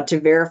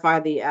to verify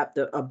the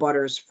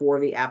abutters for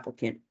the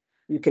applicant.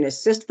 You can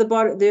assist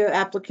the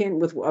applicant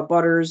with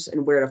abutters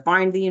and where to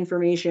find the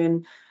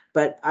information,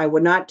 but I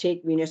would not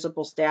take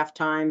municipal staff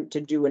time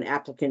to do an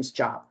applicant's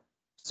job.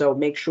 So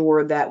make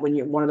sure that when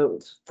one of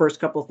the first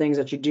couple of things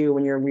that you do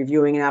when you're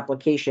reviewing an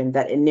application,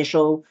 that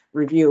initial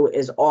review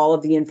is all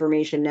of the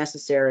information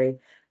necessary.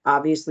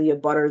 Obviously, a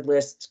butter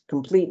list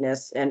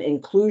completeness and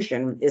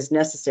inclusion is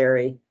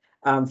necessary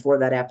for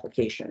that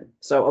application.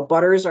 So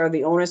abutters are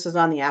the onus is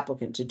on the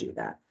applicant to do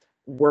that.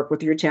 Work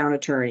with your town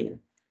attorney,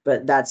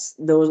 but that's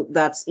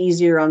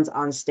easier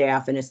on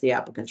staff, and it's the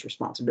applicant's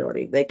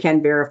responsibility. They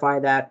can verify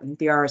that.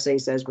 The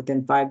RSA says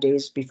within 5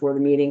 days before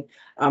the meeting,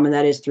 and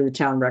that is through the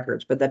town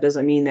records, but that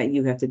doesn't mean that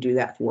you have to do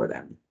that for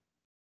them.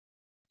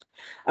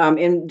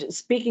 And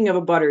speaking of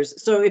abutters,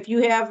 so if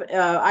you have,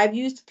 I've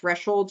used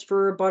thresholds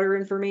for abutter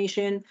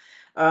information.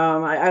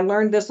 I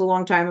learned this a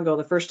long time ago.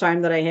 The first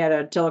time that I had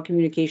a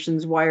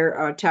telecommunications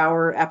wire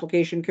tower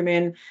application come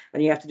in,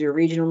 and you have to do a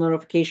regional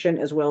notification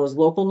as well as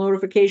local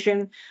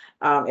notification.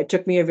 It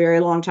took me a very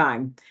long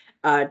time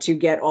to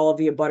get all of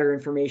the abutter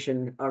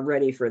information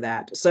ready for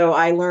that. So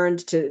I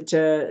learned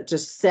to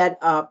set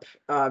up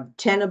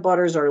 10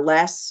 abutters or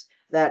less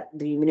that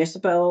the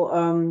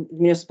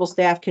municipal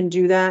staff can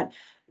do that.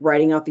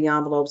 Writing out the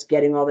envelopes,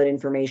 getting all that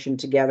information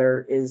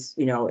together is,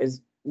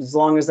 as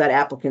long as that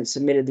applicant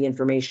submitted the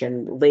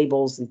information,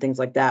 labels and things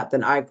like that,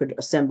 then I could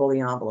assemble the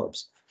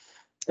envelopes.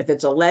 If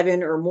it's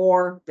 11 or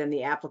more, then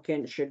the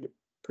applicant should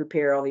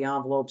prepare all the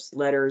envelopes,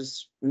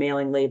 letters,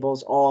 mailing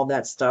labels, all of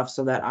that stuff,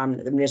 so that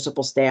the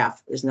municipal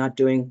staff is not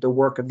doing the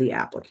work of the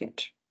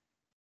applicant.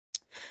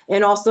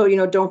 And also,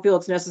 don't feel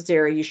it's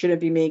necessary. You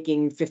shouldn't be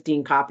making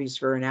 15 copies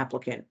for an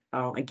applicant.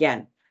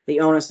 Again, the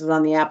onus is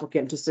on the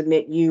applicant to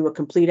submit you a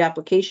complete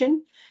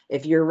application.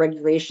 If your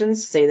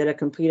regulations say that a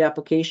complete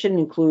application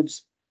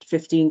includes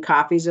 15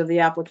 copies of the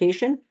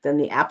application, then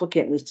the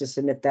applicant needs to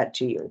submit that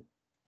to you.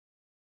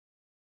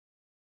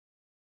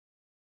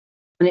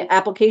 And the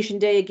application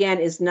day, again,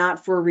 is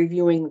not for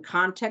reviewing the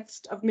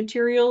context of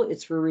material.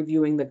 It's for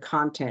reviewing the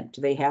content.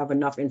 Do they have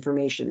enough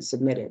information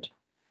submitted?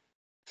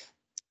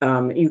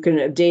 You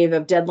can,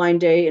 deadline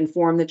day,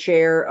 inform the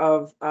chair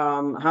of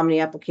how many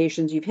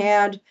applications you've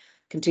had,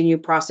 continue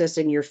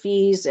processing your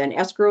fees and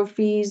escrow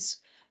fees,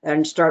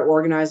 and start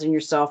organizing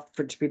yourself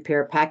to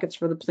prepare packets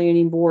for the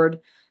planning board,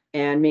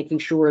 and making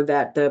sure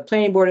that the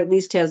planning board at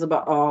least has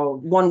about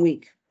 1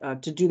 week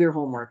to do their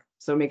homework.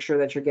 So make sure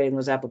that you're getting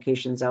those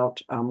applications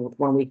out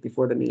 1 week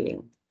before the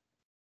meeting.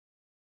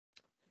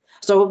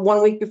 So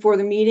 1 week before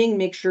the meeting,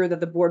 make sure that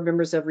the board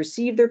members have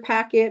received their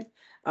packet.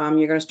 You're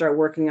going to start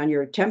working on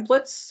your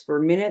templates for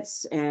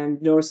minutes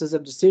and notices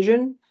of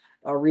decision.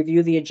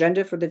 Review the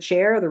agenda for the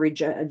chair. The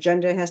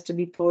agenda has to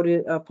be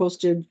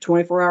posted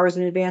 24 hours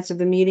in advance of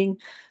the meeting.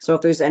 So if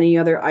there's any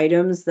other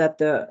items that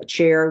the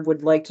chair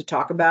would like to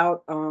talk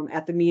about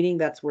at the meeting,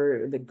 that's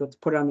where it gets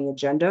put on the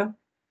agenda.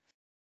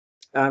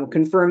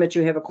 Confirm that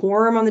you have a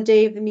quorum on the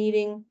day of the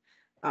meeting,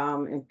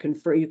 and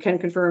you can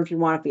confirm if you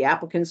want if the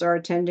applicants are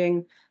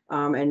attending.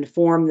 And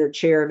inform the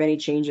chair of any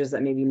changes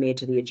that may be made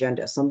to the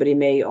agenda.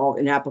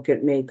 An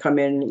applicant may come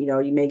in,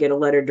 you may get a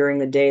letter during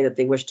the day that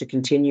they wish to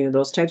continue,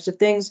 those types of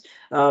things.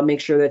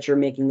 Make sure that you're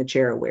making the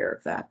chair aware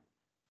of that.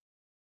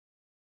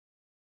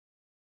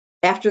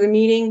 After the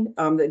meeting,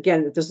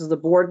 again, if this is the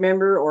board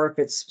member or if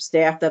it's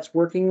staff that's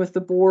working with the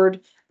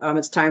board,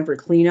 it's time for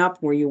cleanup,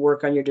 where you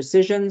work on your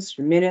decisions,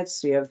 your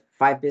minutes. You have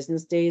 5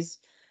 business days.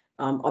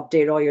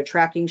 Update all your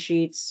tracking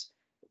sheets,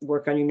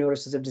 work on your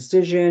notices of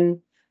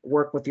decision,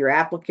 work with your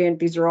applicant.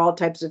 These are all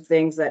types of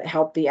things that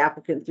help the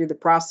applicant through the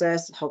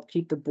process, help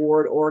keep the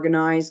board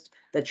organized,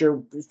 that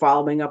you're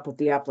following up with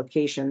the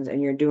applications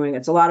and you're doing.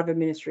 It's a lot of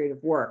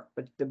administrative work,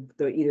 but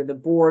either the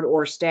board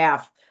or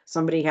staff,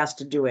 somebody has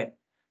to do it.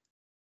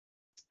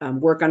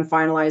 Work on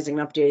finalizing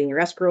and updating your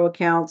escrow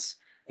accounts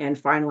and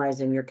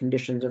finalizing your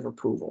conditions of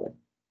approval.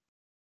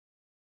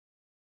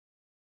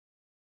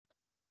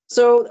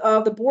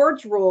 So the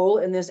board's role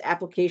in this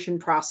application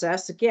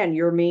process, again,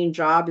 your main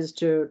job is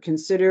to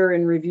consider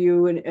and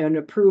review and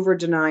approve or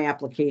deny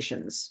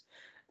applications.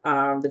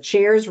 The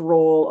chair's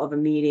role of a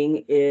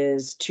meeting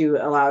is to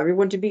allow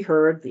everyone to be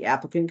heard. The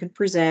applicant can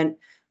present,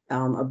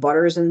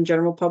 abutters and the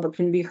general public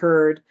can be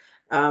heard.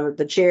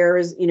 The chair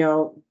is,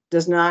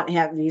 does not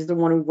have, he's the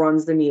one who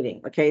runs the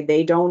meeting. Okay.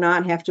 They do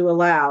not have to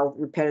allow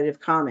repetitive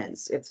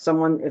comments. If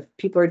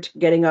people are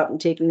getting up and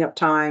taking up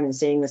time and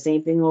saying the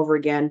same thing over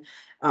again,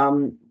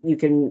 you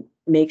can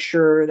make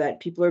sure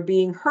that people are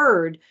being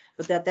heard,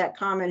 but that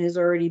comment has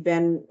already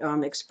been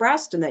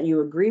expressed and that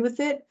you agree with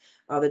it.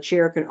 The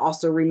chair can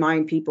also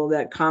remind people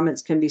that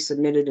comments can be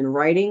submitted in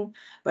writing,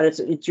 but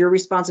it's your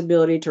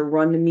responsibility to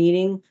run the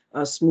meeting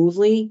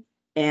smoothly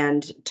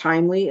and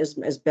timely as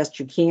best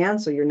you can,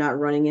 so you're not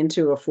running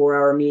into a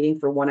 4-hour meeting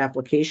for one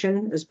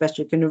application as best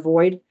you can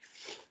avoid.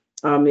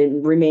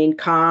 And remain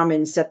calm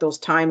and set those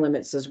time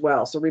limits as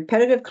well. So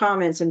repetitive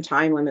comments and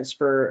time limits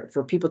for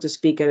people to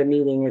speak at a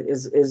meeting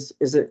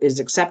is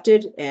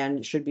accepted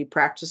and should be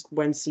practiced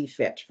when see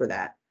fit for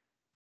that.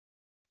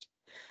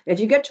 If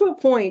you get to a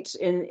point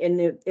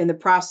in the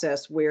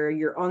process where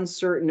you're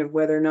uncertain of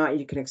whether or not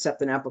you can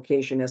accept an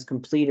application as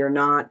complete or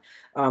not,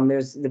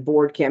 the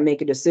board can't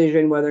make a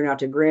decision whether or not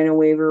to grant a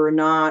waiver or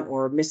not,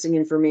 or missing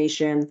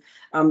information.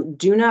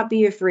 Do not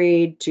be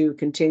afraid to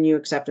continue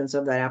acceptance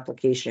of that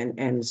application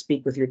and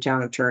speak with your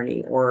town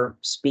attorney or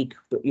speak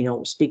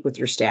with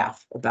your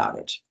staff about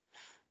it.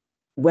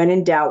 When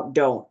in doubt,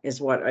 don't, is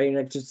what I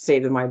like to say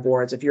to my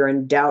boards. If you're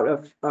in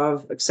doubt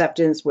of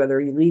acceptance, whether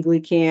you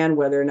legally can,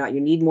 whether or not you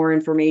need more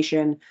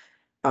information,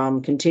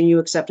 continue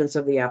acceptance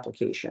of the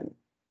application.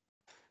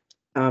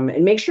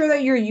 And make sure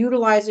that you're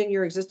utilizing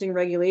your existing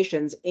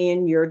regulations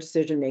in your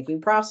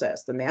decision-making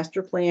process. The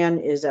master plan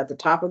is at the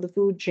top of the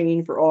food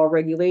chain for all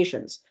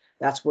regulations.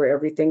 That's where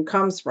everything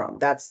comes from.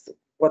 That's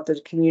what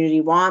the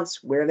community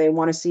wants, where they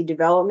want to see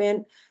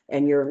development,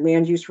 and your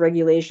land use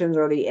regulations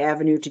are the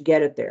avenue to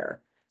get it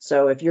there.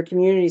 So if your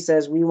community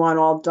says we want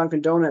all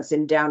Dunkin' Donuts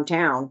in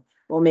downtown,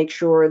 we'll make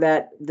sure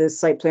that the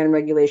site plan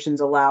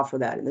regulations allow for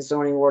that and the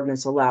zoning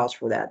ordinance allows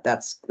for that.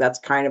 That's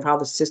kind of how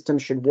the system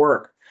should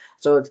work.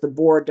 So it's the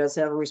board does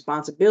have a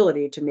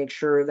responsibility to make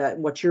sure that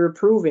what you're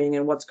approving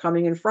and what's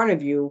coming in front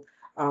of you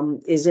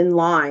is in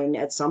line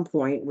at some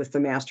point with the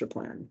master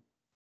plan.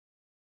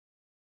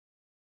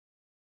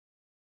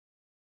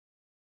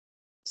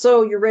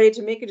 So you're ready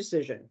to make a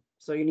decision.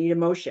 So you need a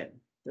motion.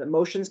 The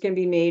motions can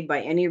be made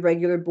by any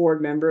regular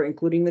board member,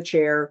 including the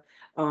chair.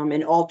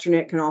 An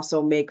alternate can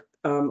also make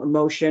a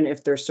motion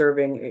if they're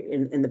serving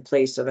in the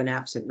place of an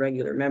absent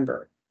regular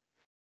member.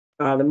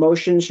 The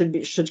motion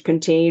should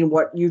contain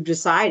what you've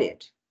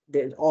decided,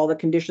 all the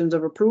conditions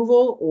of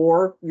approval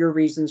or your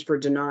reasons for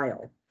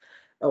denial.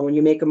 When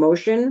you make a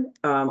motion,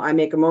 I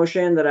make a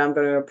motion that I'm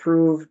going to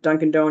approve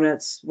Dunkin'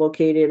 Donuts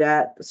located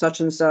at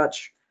such and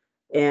such,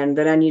 and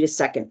then I need a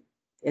second.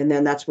 And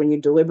then that's when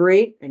you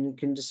deliberate and you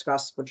can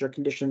discuss what your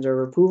conditions of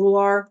approval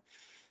are.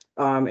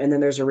 And then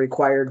there's a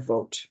required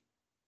vote.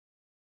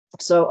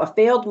 So a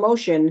failed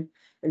motion,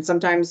 and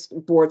sometimes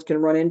boards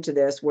can run into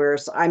this, where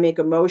I make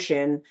a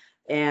motion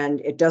and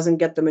it doesn't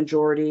get the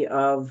majority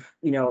of,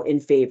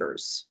 in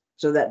favors.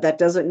 So that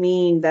doesn't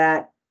mean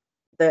that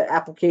the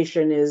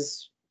application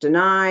is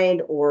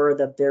denied or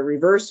that the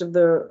reverse of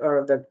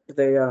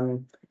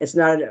it's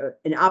not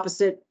an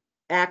opposite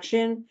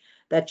action.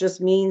 That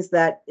just means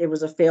that it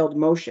was a failed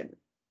motion.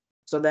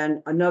 So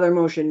then another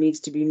motion needs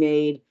to be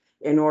made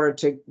in order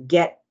to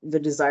get the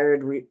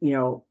desired,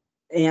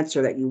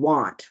 answer that you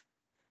want,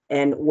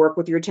 and work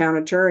with your town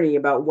attorney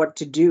about what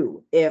to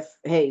do. If,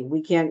 hey,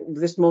 we can't,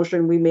 this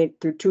motion, we made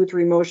through 2 or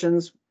 3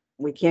 motions,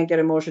 we can't get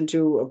a motion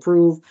to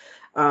approve,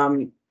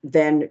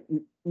 then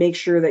make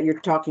sure that you're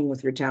talking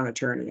with your town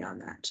attorney on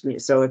that.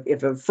 So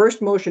if a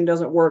first motion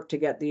doesn't work to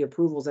get the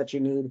approvals that you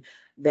need,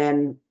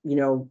 then,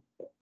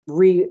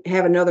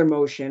 have another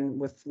motion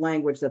with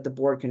language that the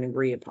board can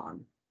agree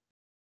upon.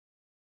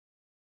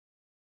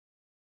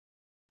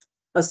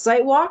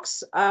 Site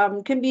walks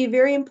can be a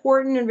very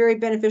important and very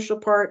beneficial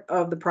part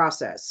of the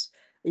process.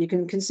 You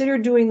can consider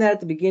doing that at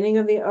the beginning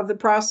of the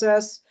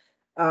process.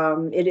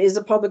 It is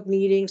a public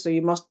meeting, so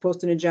you must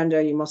post an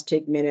agenda. You must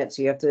take minutes.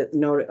 You have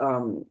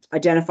to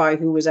identify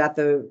who was at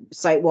the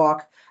site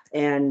walk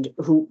and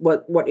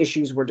what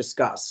issues were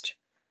discussed.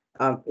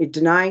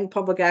 Denying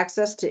public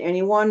access to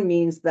anyone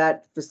means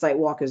that the site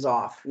walk is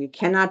off. You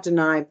cannot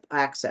deny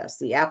access.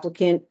 The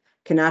applicant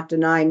cannot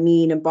deny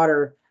me and a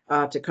butter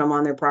to come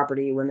on their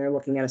property when they're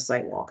looking at a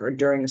site walk or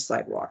during a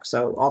site walk.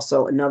 So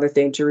also another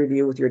thing to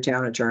review with your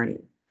town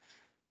attorney.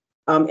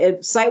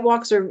 If site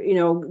walks are,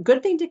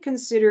 good thing to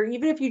consider,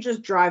 even if you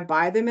just drive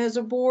by them as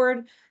a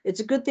board,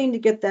 it's a good thing to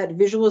get that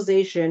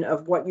visualization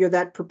of what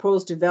that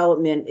proposed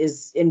development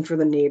is in for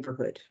the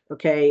neighborhood.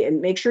 Okay. And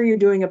make sure you're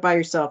doing it by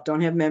yourself. Don't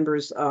have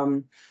members,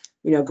 going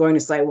to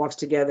site walks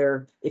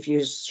together. If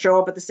you show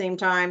up at the same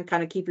time,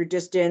 kind of keep your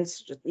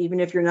distance, even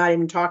if you're not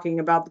even talking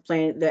about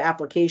the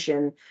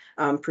application,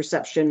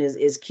 perception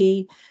is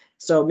key.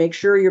 So make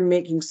sure you're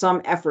making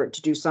some effort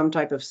to do some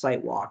type of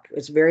site walk.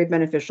 It's very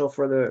beneficial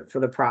for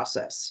the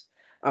process,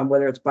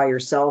 whether it's by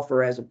yourself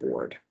or as a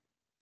board.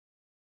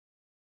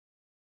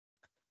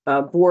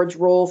 Board's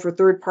role for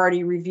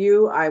third-party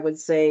review, I would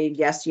say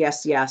yes,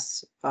 yes,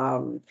 yes.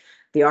 The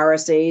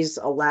RSAs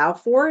allow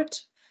for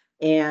it,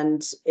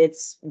 and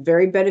it's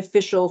very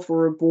beneficial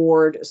for a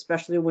board,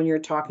 especially when you're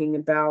talking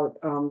about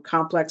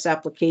complex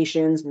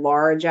applications,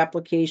 large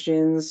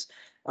applications,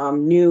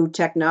 new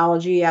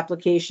technology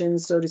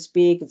applications, so to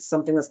speak. It's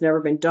something that's never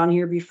been done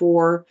here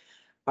before.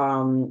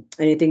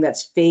 Anything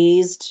that's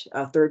phased,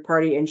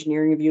 third-party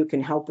engineering review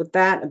can help with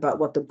that, about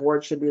what the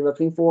board should be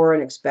looking for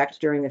and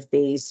expect during a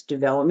phased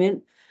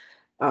development.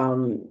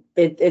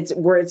 It's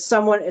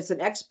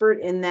an expert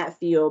in that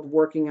field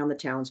working on the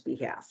town's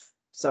behalf.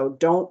 So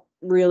don't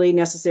really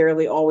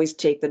necessarily always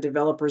take the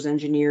developer's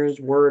engineer's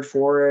word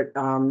for it,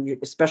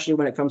 especially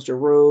when it comes to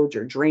roads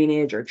or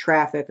drainage or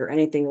traffic or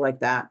anything like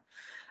that.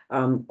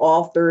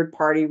 All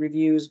third-party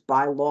reviews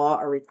by law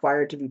are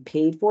required to be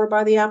paid for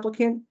by the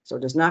applicant, so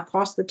it does not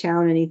cost the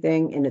town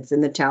anything, and it's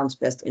in the town's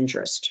best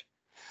interest.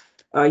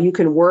 You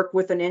can work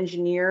with an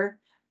engineer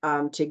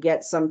to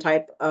get some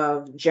type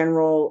of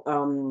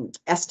general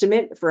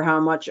estimate for how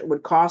much it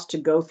would cost to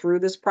go through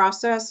this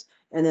process,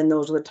 and then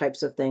those are the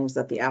types of things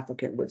that the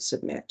applicant would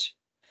submit.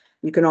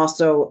 You can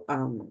also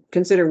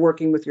consider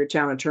working with your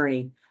town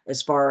attorney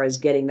as far as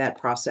getting that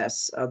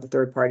process of the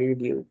third-party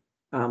review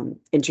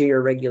into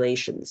your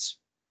regulations.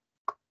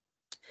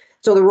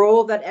 So the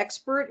role of that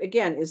expert,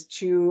 again, is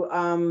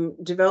to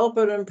develop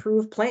an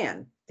improved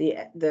plan.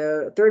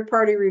 The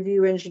third-party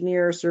review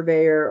engineer,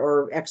 surveyor,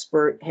 or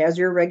expert has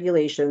your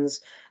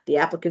regulations. The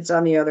applicant's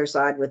on the other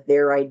side with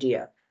their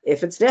idea.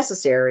 If it's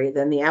necessary,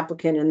 then the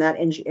applicant and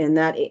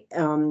that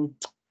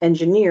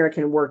engineer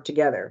can work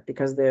together,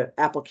 because the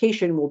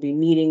application will be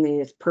meeting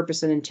the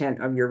purpose and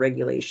intent of your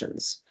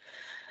regulations.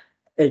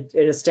 It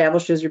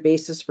establishes your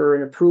basis for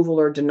an approval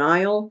or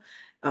denial.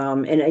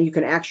 And you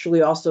can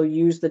actually also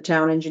use the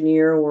town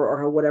engineer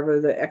or whatever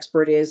the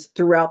expert is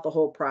throughout the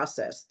whole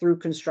process, through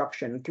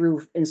construction,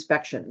 through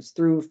inspections,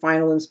 through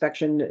final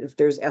inspection, if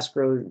there's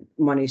escrow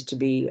monies to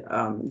be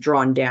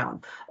drawn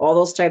down, all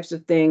those types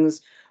of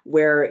things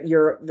where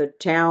the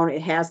town,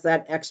 it has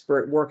that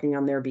expert working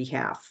on their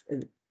behalf.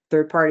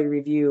 Third-party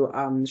review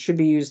should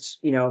be used,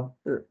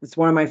 it's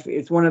one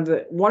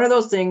of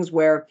those things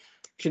where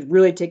should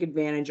really take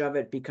advantage of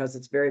it because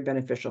it's very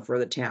beneficial for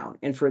the town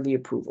and for the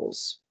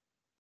approvals.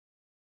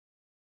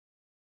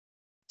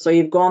 So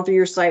you've gone through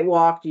your site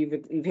walk,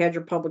 you've had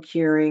your public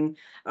hearing.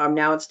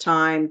 Now it's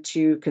time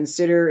to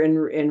consider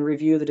and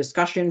review the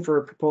discussion for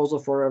a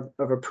proposal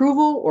of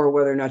approval or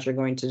whether or not you're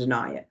going to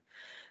deny it.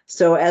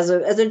 So as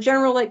a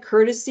general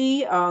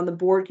courtesy, the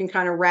board can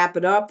kind of wrap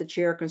it up. The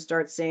chair can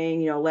start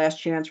saying, last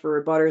chance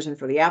for rebutters and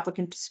for the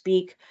applicant to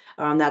speak.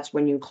 That's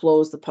when you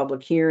close the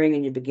public hearing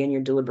and you begin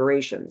your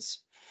deliberations.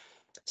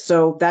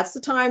 So that's the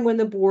time when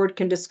the board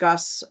can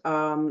discuss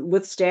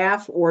with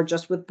staff or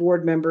just with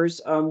board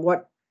members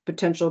what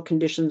potential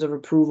conditions of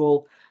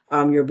approval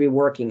you'll be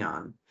working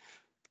on.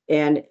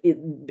 And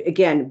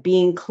again,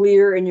 being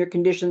clear in your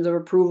conditions of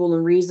approval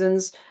and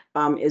reasons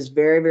is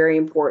very, very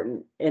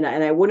important. And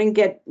I wouldn't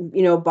get,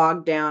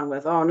 bogged down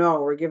with, oh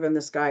no, we're giving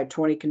this guy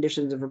 20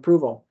 conditions of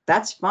approval.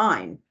 That's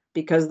fine,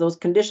 because those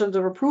conditions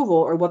of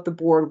approval are what the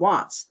board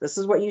wants. This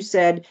is what you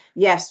said.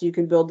 Yes, you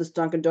can build this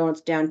Dunkin'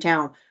 Donuts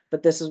downtown,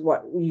 but this is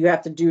what you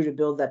have to do to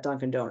build that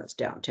Dunkin' Donuts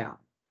downtown.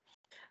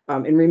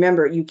 And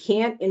remember, you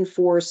can't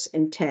enforce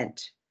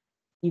intent.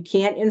 You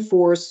can't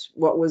enforce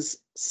what was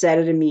said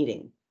at a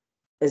meeting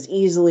as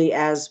easily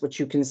as what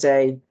you can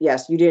say,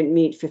 yes, you didn't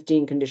meet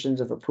 15 conditions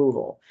of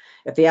approval.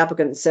 If the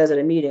applicant says at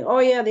a meeting, oh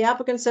yeah, the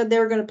applicant said they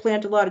were going to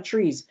plant a lot of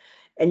trees,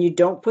 and you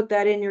don't put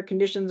that in your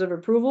conditions of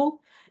approval,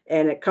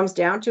 and it comes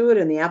down to it,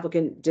 and the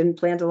applicant didn't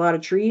plant a lot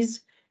of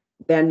trees,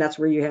 then that's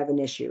where you have an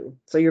issue.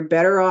 So you're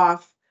better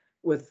off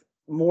with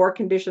more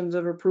conditions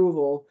of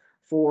approval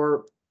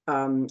for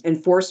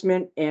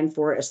enforcement and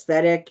for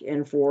aesthetic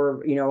and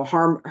for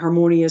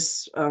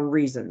harmonious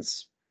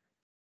reasons.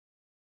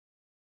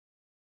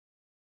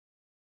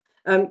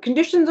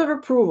 Conditions of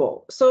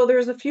approval. So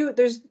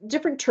there's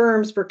different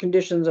terms for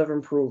conditions of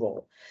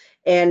approval,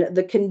 and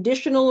the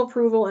conditional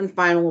approval and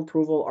final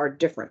approval are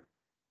different.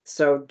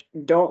 So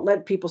don't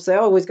let people say,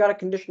 oh, we've got a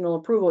conditional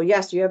approval.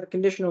 Yes, you have a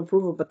conditional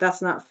approval, but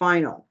that's not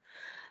final.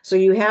 So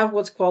you have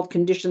what's called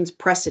conditions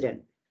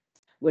precedent,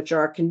 which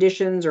are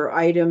conditions or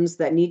items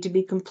that need to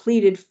be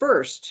completed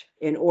first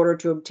in order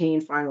to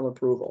obtain final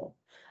approval.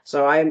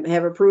 So I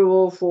have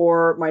approval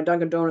for my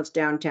Dunkin' Donuts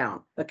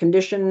downtown. A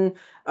condition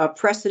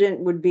precedent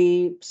would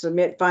be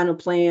submit final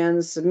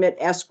plans, submit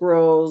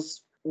escrows,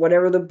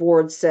 whatever the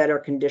board said are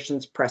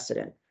conditions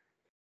precedent.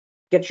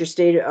 Get your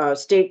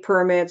state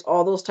permits,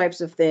 all those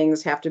types of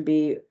things have to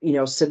be,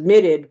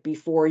 submitted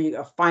before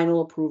a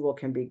final approval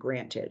can be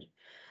granted.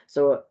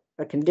 So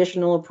a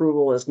conditional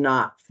approval is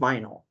not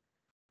final.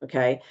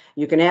 Okay,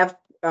 you can have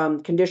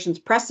conditions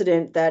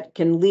precedent that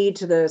can lead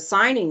to the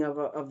signing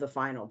of the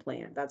final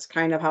plan. That's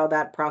kind of how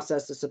that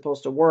process is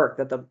supposed to work,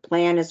 that the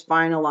plan is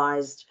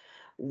finalized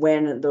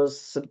when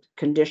those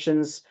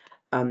conditions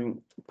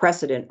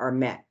precedent are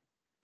met.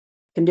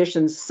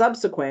 Conditions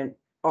subsequent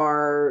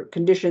are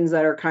conditions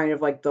that are kind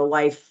of like the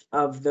life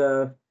of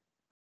the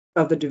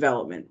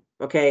development.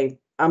 Okay,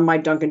 I'm my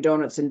Dunkin'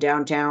 Donuts in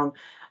downtown.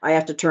 I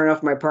have to turn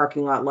off my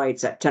parking lot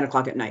lights at 10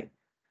 o'clock at night.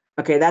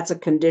 Okay, that's a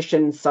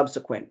condition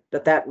subsequent,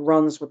 that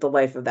runs with the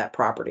life of that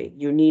property.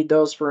 You need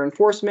those for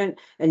enforcement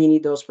and you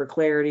need those for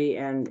clarity,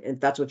 and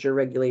that's what your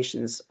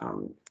regulations,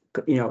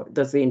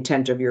 that's the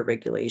intent of your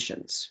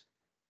regulations.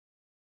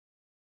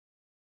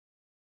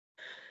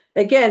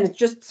 Again, it's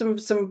just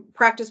some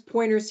practice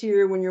pointers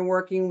here when you're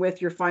working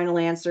with your final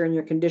answer and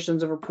your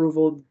conditions of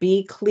approval.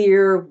 Be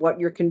clear what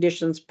your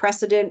conditions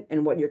precedent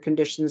and what your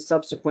conditions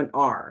subsequent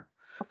are.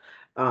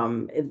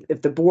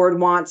 If the board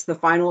wants the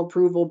final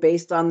approval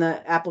based on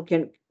the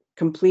applicant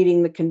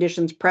completing the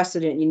conditions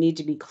precedent, you need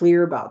to be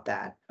clear about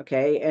that.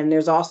 Okay, and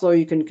there's also,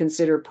 you can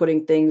consider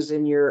putting things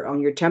in your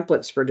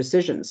templates for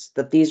decisions,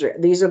 that these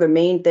are the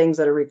main things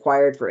that are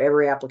required for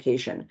every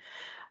application.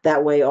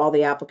 That way all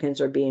the applicants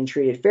are being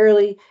treated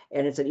fairly,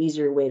 and it's an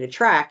easier way to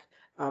track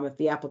if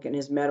the applicant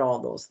has met all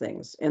those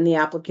things, and the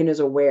applicant is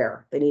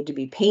aware. They need to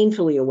be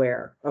painfully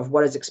aware of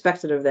what is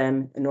expected of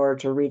them in order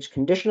to reach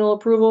conditional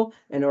approval,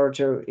 in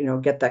order to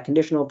get that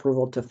conditional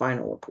approval to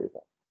final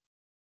approval.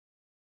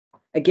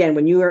 Again,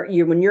 when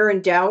you're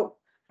in doubt,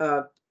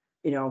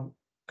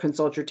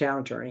 consult your town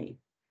attorney.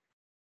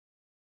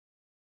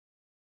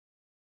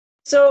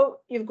 So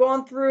you've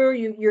gone through,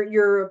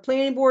 you're a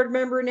planning board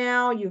member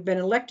now, you've been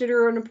elected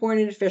or an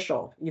appointed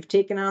official. You've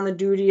taken on the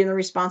duty and the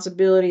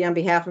responsibility on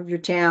behalf of your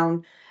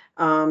town.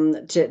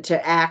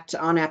 to act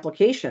on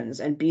applications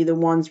and be the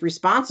ones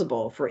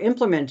responsible for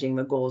implementing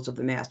the goals of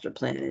the master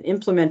plan and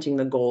implementing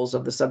the goals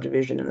of the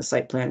subdivision and the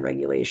site plan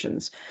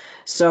regulations.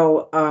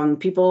 So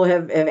people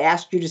have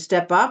asked you to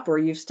step up, or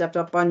you've stepped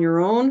up on your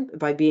own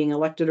by being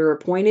elected or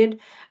appointed.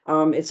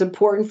 It's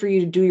important for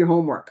you to do your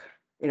homework.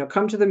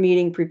 Come to the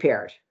meeting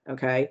prepared,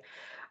 okay?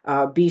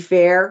 Be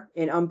fair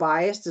and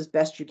unbiased as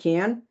best you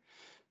can.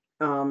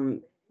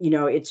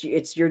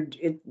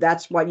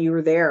 That's what you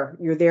were there.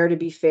 You're there to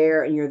be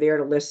fair, and you're there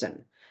to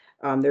listen.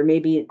 There may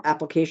be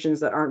applications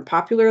that aren't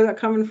popular that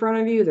come in front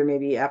of you. There may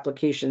be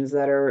applications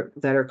that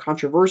are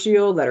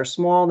controversial, that are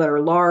small, that are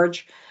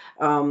large.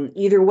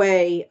 Either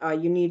way,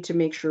 you need to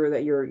make sure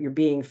that you're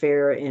being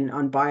fair and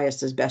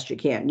unbiased as best you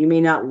can. You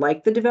may not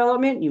like the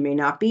development, you may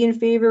not be in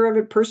favor of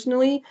it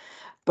personally,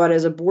 but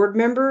as a board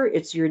member,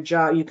 it's your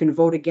job. You can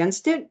vote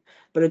against it,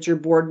 but it's your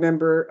board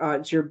member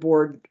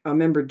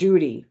member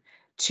duty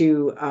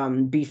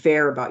to be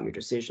fair about your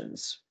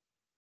decisions.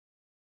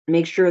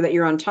 Make sure that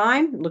you're on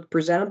time, look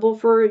presentable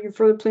for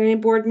the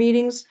planning board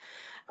meetings.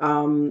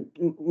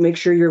 Make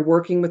sure you're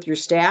working with your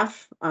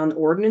staff on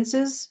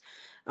ordinances.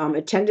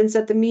 Attendance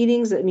at the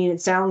meetings. I mean,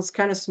 it sounds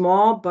kind of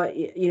small, but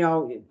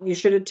you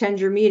should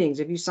attend your meetings.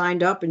 If you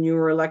signed up and you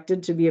were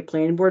elected to be a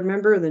planning board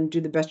member, then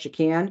do the best you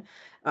can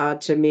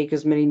to make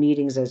as many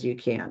meetings as you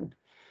can.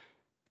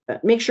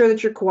 Make sure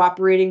that you're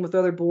cooperating with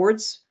other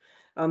boards.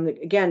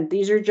 Again,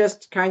 these are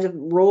just kinds of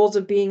roles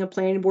of being a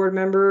planning board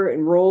member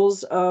and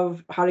roles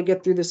of how to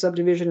get through the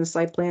subdivision and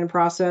site plan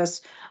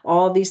process.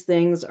 All of these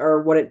things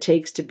are what it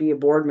takes to be a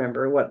board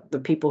member, what the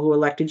people who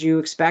elected you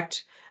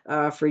expect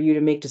for you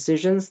to make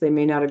decisions. They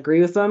may not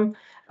agree with them,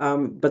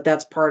 but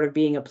that's part of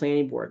being a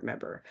planning board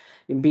member.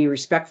 And be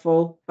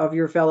respectful of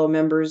your fellow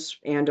members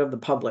and of the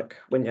public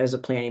as a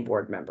planning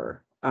board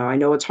member. I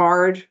know it's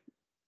hard.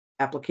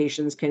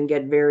 Applications can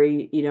get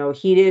very,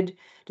 heated.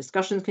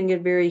 Discussions can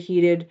get very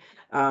heated,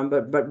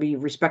 but be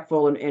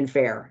respectful and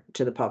fair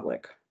to the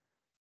public.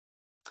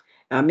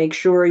 Make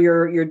sure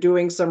you're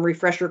doing some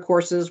refresher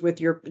courses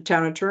with your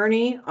town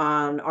attorney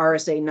on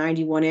RSA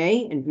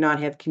 91A and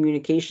not have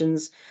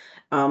communications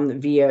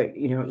via,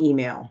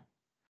 email.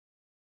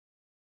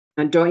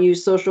 And don't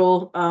use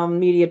social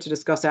media to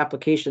discuss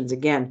applications.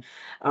 Again,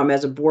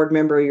 as a board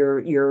member,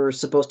 you're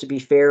supposed to be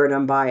fair and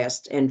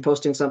unbiased. And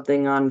posting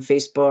something on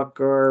Facebook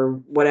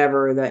or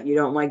whatever that you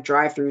don't like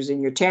drive-throughs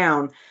in your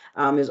town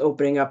is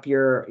opening up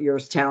your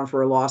town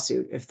for a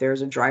lawsuit if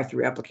there's a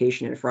drive-through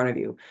application in front of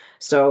you.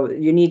 So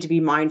you need to be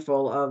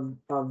mindful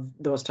of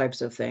those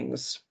types of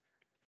things.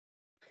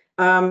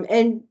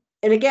 And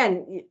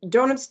again,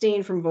 don't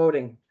abstain from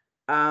voting.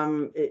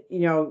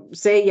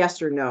 Say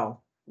yes or no.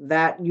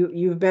 That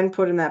you've been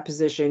put in that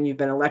position, you've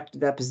been elected to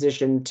that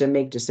position to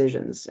make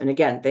decisions. And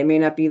again, they may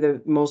not be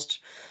the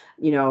most,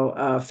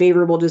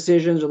 favorable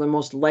decisions or the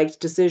most liked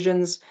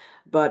decisions,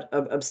 but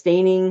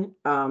abstaining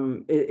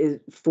is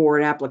for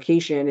an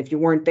application. If you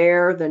weren't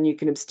there, then you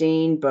can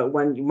abstain. But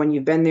when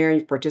you've been there,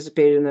 you've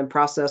participated in the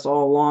process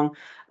all along,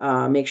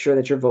 make sure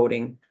that you're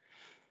voting.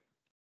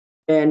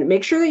 And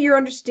make sure that you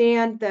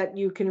understand that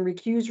you can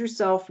recuse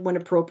yourself when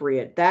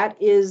appropriate. That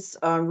is,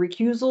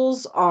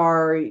 recusals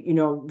are,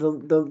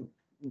 the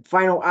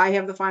final, I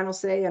have the final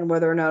say on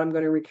whether or not I'm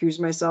going to recuse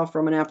myself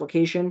from an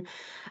application.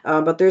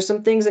 But there's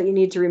some things that you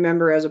need to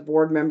remember as a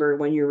board member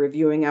when you're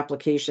reviewing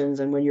applications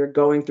and when you're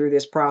going through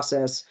this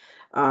process,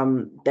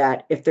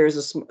 that if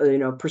there's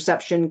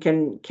perception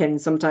can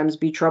sometimes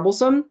be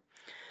troublesome.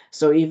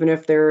 So even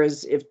if there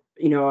is,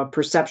 a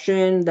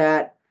perception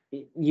that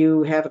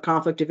you have a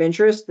conflict of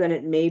interest, then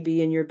it may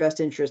be in your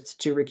best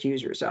interest to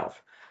recuse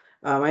yourself.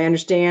 I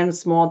understand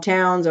small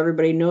towns,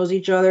 everybody knows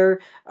each other.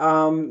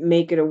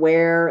 Make it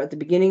aware at the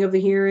beginning of the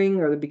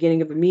hearing or the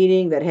beginning of the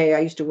meeting that, hey,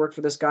 I used to work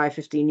for this guy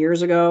 15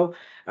 years ago.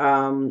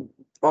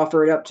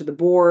 Offer it up to the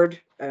board.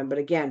 But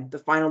again, the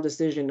final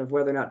decision of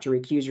whether or not to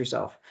recuse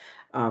yourself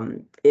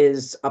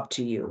is up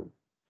to you.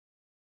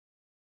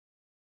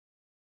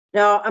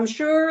 Now, I'm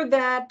sure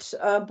that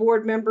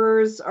board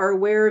members are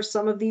aware of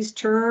some of these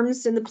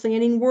terms in the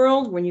planning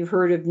world when you've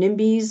heard of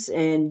NIMBYs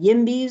and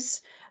YIMBYs.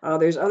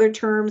 There's other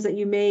terms that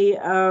you may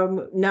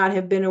not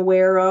have been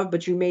aware of,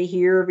 but you may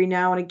hear every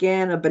now and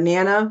again. A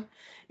banana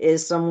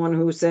is someone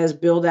who says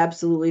build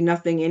absolutely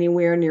nothing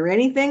anywhere near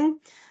anything.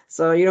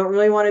 So you don't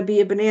really want to be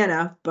a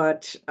banana,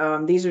 but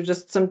these are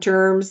just some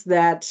terms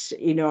that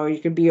you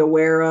can be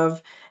aware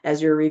of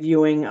as you're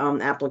reviewing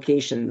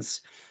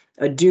applications.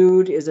 A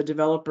dude is a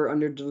developer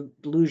under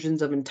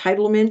delusions of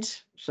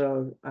entitlement.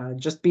 So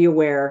just be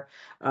aware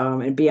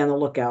and be on the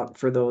lookout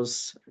for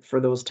those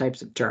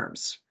types of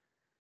terms.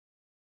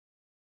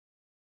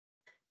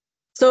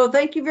 So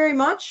thank you very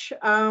much.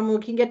 We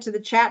can get to the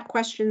chat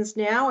questions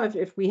now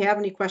if we have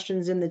any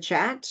questions in the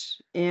chat.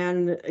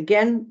 And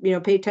again,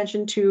 pay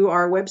attention to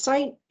our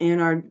website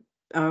and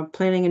our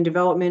planning and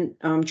development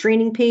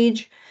training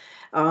page.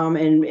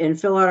 And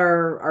fill out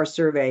our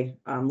survey.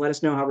 Let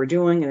us know how we're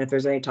doing and if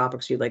there's any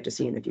topics you'd like to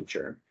see in the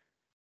future.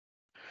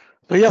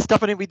 So yeah,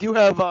 Stephanie, we do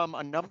have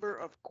a number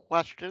of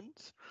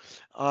questions.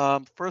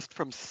 First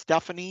from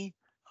Stephanie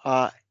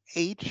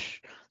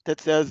H that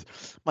says,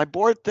 my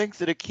board thinks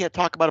that it can't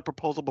talk about a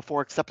proposal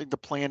before accepting the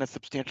plan as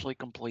substantially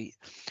complete.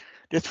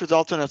 This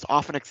results in us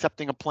often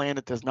accepting a plan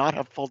that does not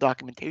have full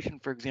documentation.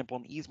 For example,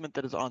 an easement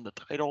that is on the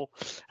title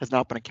has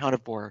not been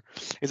accounted for.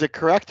 Is it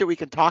correct that we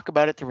can talk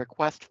about it to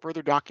request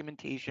further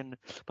documentation,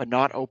 but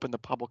not open the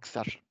public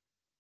session?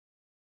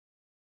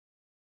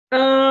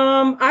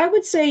 I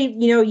would say,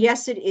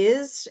 yes, it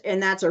is.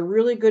 And that's a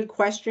really good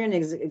question,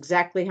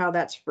 exactly how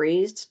that's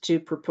phrased to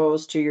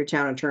propose to your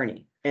town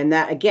attorney. And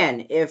that,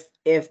 again, if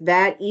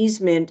that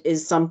easement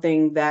is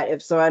something that,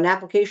 if so an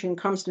application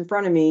comes in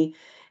front of me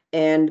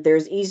and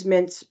there's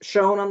easements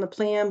shown on the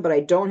plan, but I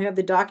don't have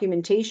the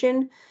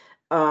documentation,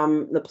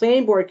 the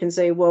planning board can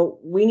say, well,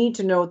 we need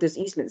to know what this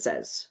easement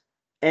says.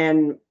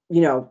 And,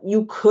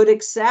 you could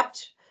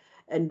accept,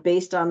 and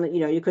based on the,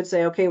 you could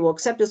say, okay, well,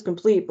 accept is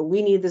complete, but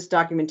we need this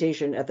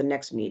documentation at the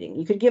next meeting.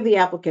 You could give the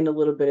applicant a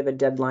little bit of a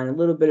deadline, a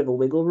little bit of a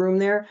wiggle room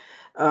there.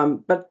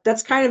 But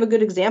that's kind of a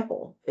good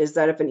example, is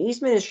that if an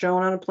easement is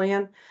shown on a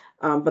plan,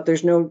 but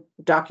there's no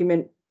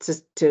document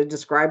to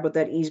describe what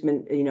that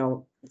easement,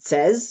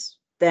 says,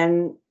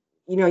 then,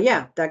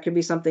 yeah, that could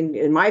be something,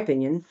 in my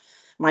opinion,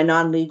 my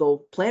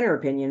non-legal planner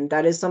opinion,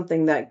 that is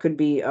something that could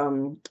be,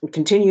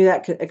 continue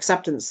that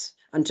acceptance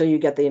until you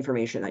get the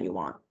information that you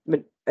want.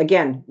 But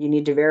again, you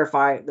need to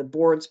verify the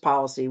board's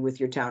policy with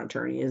your town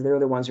attorney, as they're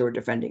the ones who are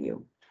defending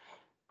you.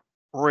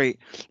 Great.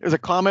 There's a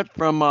comment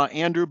from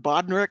Andrew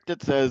Bodnarick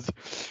that says,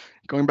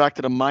 going back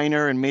to the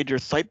minor and major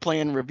site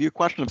plan review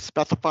question of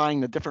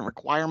specifying the different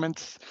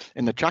requirements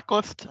in the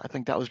checklist. I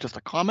think that was just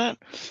a comment.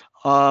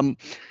 A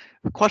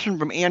question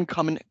from Ann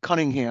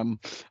Cunningham.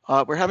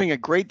 We're having a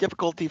great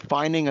difficulty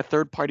finding a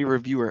third-party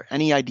reviewer.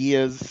 Any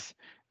ideas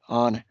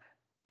on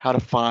how to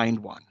find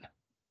one?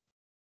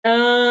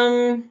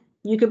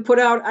 You could put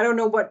out, I don't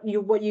know what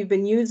you've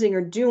been using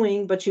or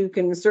doing, but you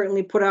can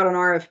certainly put out an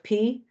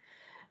RFP.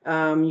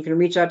 You can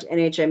reach out to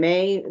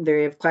NHMA.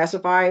 They have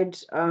classified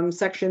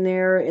section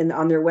there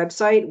on their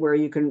website where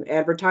you can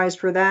advertise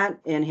for that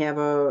and have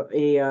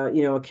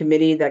a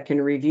committee that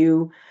can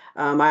review.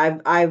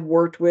 I've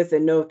worked with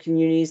and know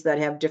communities that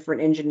have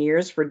different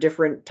engineers for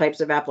different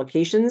types of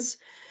applications.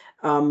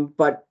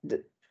 But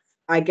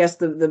I guess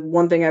the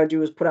one thing I would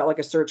do is put out like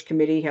a search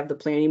committee, have the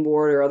planning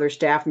board or other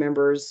staff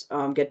members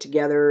get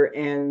together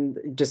and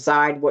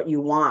decide what you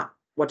want.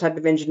 What type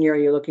of engineer are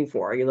you looking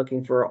for? Are you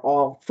looking for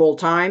all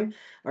full-time?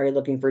 Are you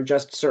looking for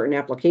just certain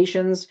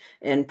applications?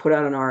 And put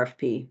out an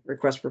RFP,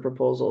 request for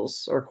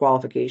proposals or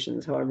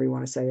qualifications, however you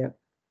want to say it.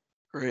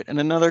 Great. And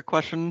another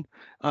question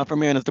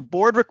from Ann, is the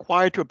board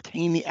required to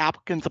obtain the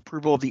applicant's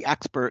approval of the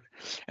expert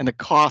and the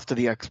cost of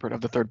the expert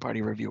of the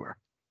third-party reviewer?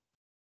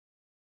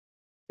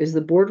 Is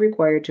the board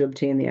required to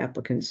obtain the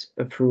applicant's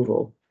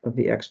approval of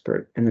the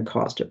expert and the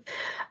cost of?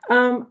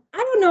 I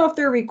don't know if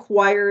they're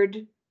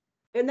required,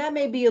 and that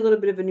may be a little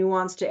bit of a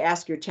nuance to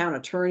ask your town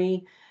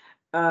attorney.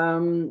 I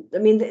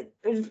mean,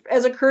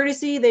 as a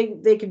courtesy,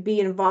 they could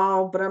be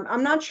involved, but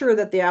I'm not sure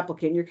that the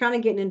applicant, you're kind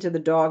of getting into the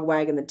dog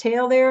wagging the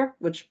tail there,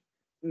 which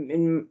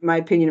in my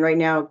opinion right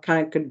now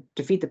kind of could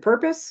defeat the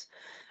purpose.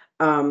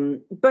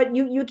 But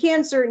you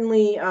can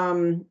certainly,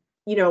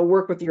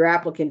 work with your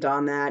applicant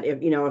on that.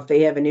 If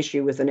they have an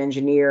issue with an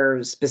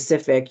engineer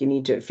specific, you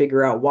need to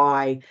figure out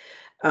why.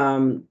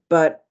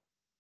 But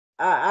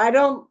I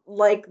don't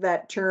like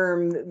that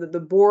term, the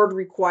board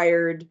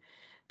required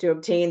to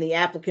obtain the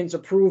applicant's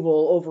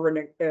approval over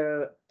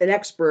an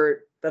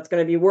expert that's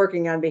going to be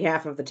working on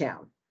behalf of the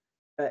town.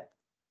 But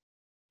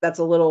that's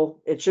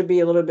it should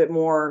be a little bit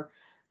more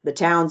the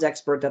town's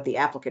expert that the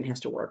applicant has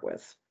to work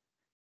with.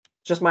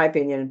 Just my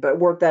opinion, but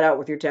work that out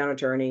with your town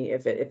attorney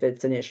if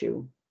it's an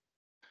issue.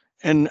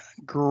 And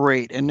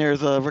great. And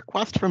there's a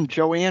request from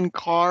Joanne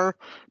Carr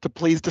to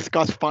please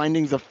discuss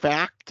findings of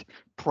fact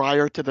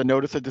prior to the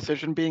notice of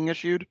decision being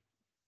issued.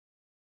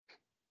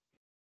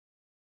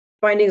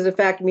 Findings of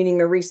fact, meaning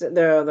the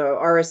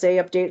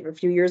RSA update a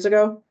few years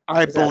ago.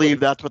 I believe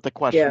that's what the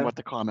question, what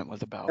the comment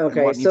was about.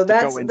 Okay, so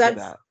that's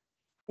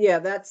yeah,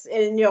 that's,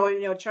 and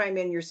chime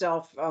in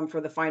yourself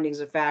for the findings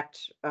of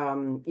fact,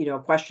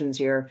 questions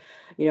here.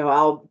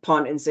 I'll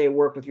punt and say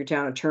work with your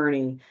town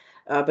attorney.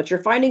 But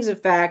your findings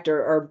of fact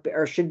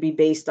are should be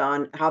based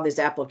on how this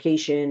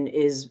application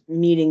is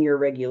meeting your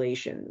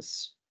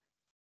regulations.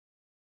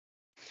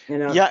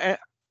 Yeah.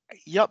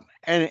 Yep.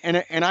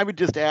 And I would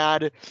just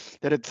add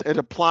that it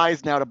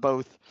applies now to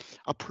both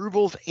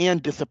approvals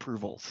and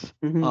disapprovals,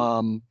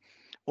 Mm-hmm.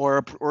 or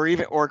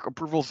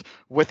approvals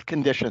with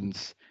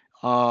conditions.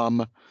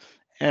 Again,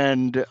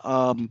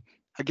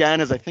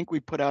 as I think we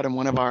put out in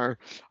one of our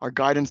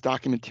guidance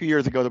document 2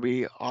 years ago that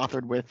we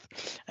authored with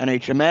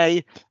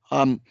NHMA,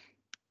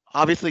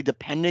 obviously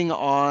depending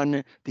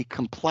on the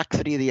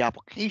complexity of the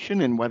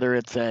application and whether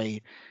it's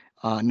a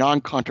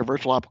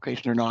non-controversial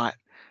application or not,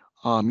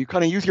 you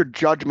kind of use your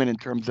judgment in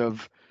terms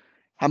of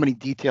how many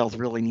details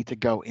really need to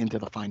go into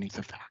the findings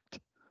of fact,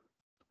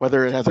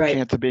 whether it has a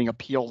chance of being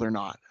appealed or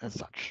not as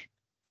such.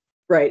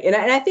 Right. And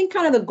I think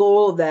kind of the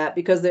goal of that,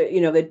 because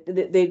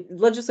the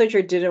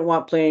legislature didn't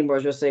want planning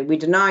boards to say, we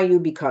deny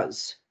you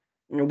because,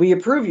 we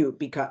approve you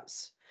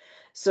because.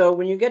 So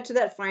when you get to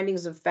that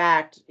findings of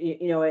fact,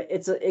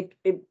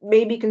 it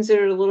may be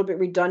considered a little bit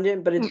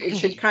redundant, but it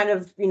should kind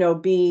of,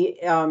 be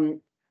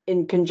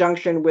in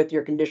conjunction with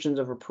your conditions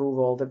of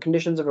approval. The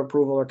conditions of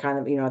approval are kind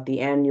of, at the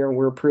end,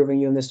 we're approving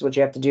you and this is what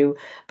you have to do.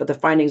 But the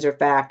findings of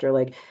fact are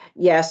like,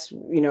 yes,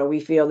 we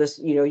feel this,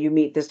 you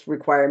meet this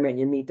requirement,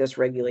 you meet this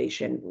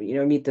regulation,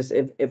 meet this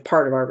if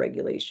part of our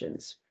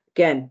regulations.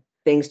 Again,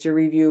 things to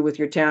review with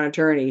your town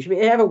attorney. You should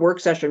have a work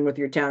session with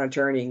your town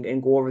attorney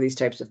and go over these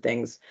types of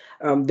things.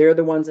 They're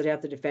the ones that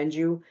have to defend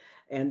you,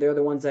 and they're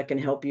the ones that can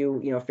help you,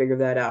 figure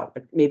that out.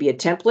 Maybe a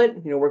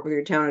template, work with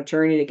your town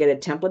attorney to get a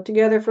template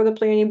together for the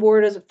planning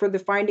board as for the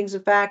findings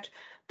of fact.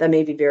 That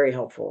may be very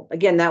helpful.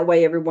 Again, that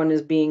way everyone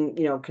is being,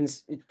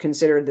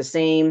 considered the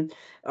same.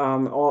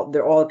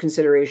 All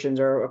considerations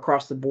are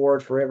across the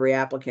board for every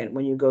applicant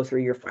when you go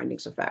through your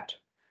findings of fact.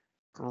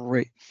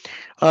 Great.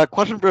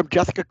 Question from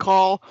Jessica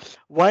Call.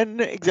 When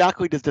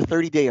exactly does the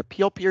 30-day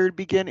appeal period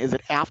begin? Is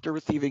it after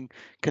receiving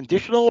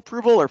conditional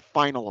approval or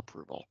final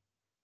approval?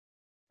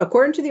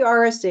 According to the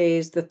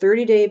RSAs, the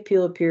 30-day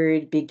appeal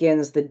period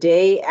begins the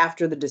day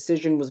after the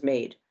decision was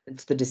made.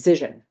 It's the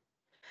decision.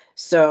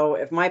 So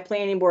if my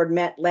planning board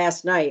met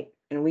last night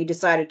and we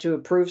decided to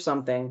approve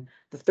something,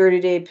 the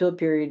 30-day appeal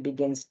period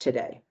begins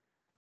today.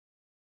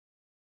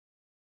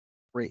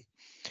 Great.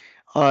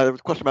 There was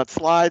a question about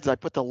slides. I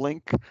put the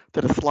link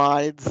to the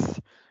slides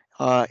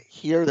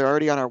here. They're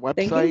already on our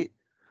website.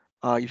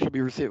 You should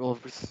be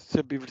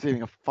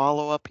receiving a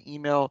follow-up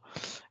email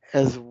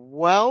as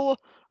well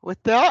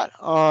with that,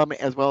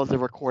 as well as the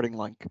recording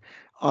link.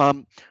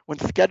 When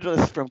scheduling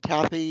this from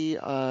Kathy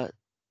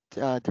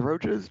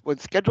DeRoches, when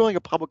scheduling a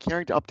public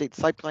hearing to update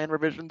site plan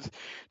revisions,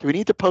 do we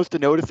need to post a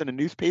notice in a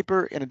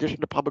newspaper in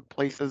addition to public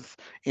places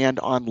and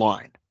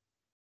online?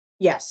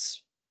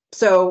 Yes.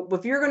 So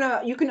if you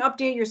can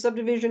update your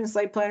subdivision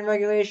site plan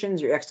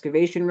regulations, your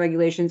excavation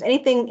regulations,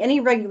 any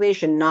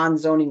regulation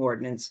non-zoning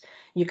ordinance,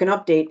 you can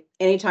update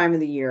any time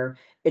of the year.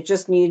 It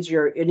just needs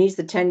the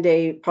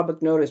 10-day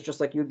public notice, just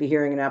like you'd be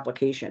hearing an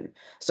application.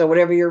 So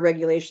whatever your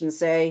regulations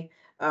say,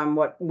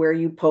 where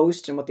you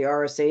post and what the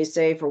RSAs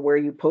say for where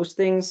you post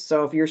things.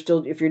 So if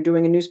you're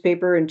doing a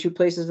newspaper in 2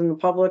 places in the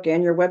public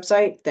and your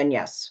website, then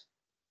yes.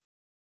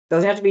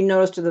 Doesn't have to be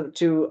noticed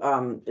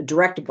to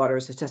direct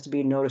abutters. It has to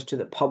be noticed to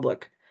the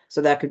public. So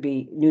that could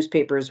be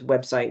newspapers,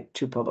 website,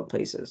 2 public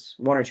places,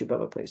 1 or 2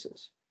 public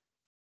places.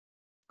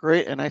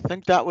 Great, and I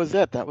think that was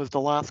it. That was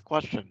the last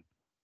question.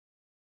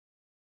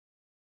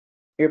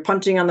 You're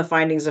punching on the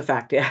findings of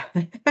fact. Yeah,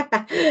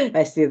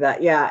 I see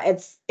that. Yeah,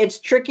 it's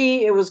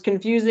tricky. It was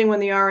confusing when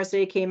the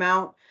RSA came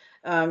out.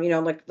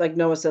 Like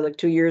Noah said, like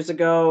 2 years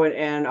ago,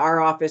 and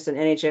our office and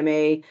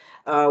NHMA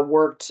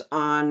worked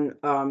on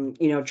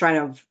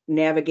trying to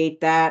navigate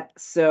that.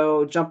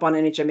 So jump on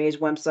NHMA's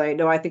website.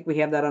 No, I think we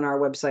have that on our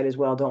website as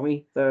well, don't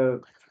we?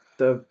 The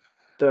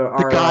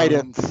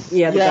guidance.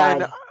 The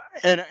guide.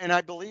 And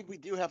I believe we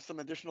do have some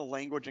additional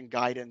language and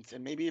guidance,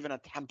 and maybe even a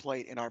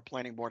template in our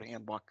planning board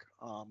handbook.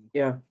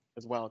 Yeah.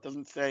 As well. It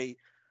doesn't say,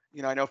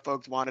 I know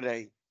folks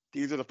wanted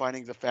these are the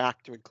findings of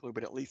fact to include,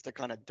 but at least to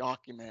kind of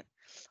document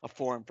a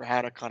form for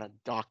how to kind of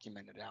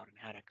document it out and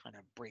how to kind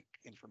of break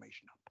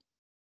information up.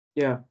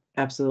 Yeah,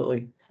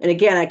 absolutely. And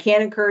again, I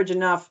can't encourage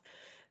enough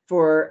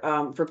for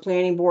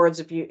planning boards,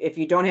 if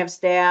you don't have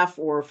staff,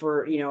 or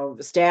for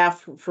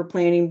staff for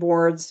planning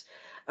boards,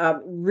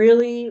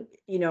 really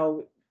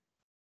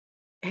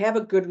have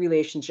a good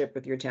relationship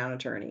with your town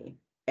attorney.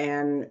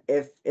 And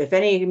if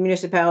any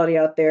municipality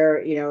out there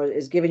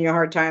is giving you a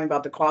hard time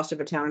about the cost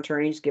of a town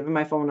attorney, just give them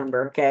my phone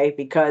number, okay?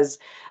 Because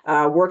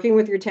working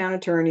with your town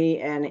attorney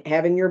and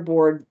having your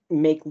board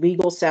make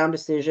legal sound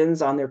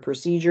decisions on their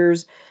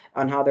procedures,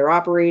 on how they're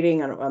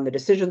operating, on the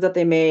decisions that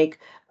they make,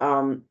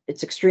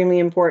 it's extremely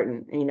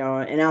important.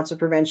 An ounce of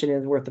prevention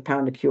is worth a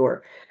pound of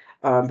cure.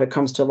 If it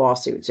comes to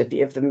lawsuits. If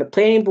the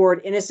planning board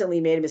innocently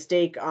made a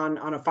mistake on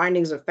a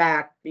findings of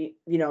fact,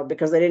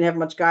 because they didn't have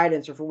much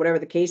guidance, or for whatever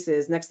the case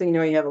is, next thing you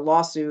know, you have a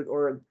lawsuit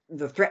or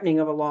the threatening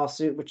of a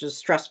lawsuit, which is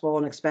stressful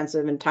and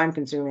expensive and time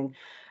consuming.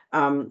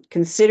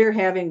 Consider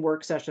having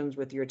work sessions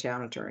with your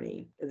town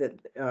attorney. That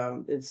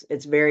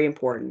it's very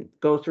important.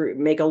 Go through,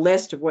 make a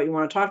list of what you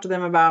want to talk to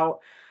them about,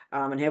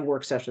 and have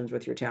work sessions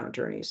with your town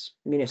attorneys,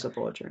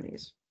 municipal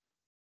attorneys.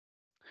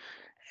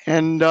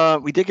 And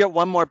we did get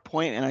one more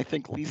point, and I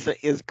think Lisa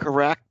is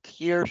correct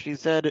here. She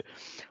said,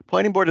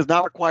 planning board does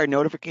not require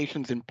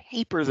notifications in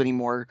papers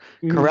anymore.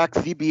 Mm-hmm. Correct.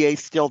 ZBA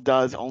still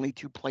does, only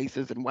 2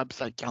 places, and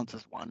website counts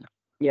as 1.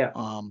 Yeah.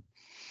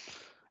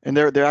 And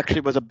there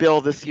actually was a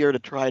bill this year to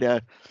try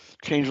to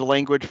change the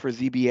language for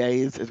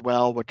ZBAs as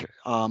well, which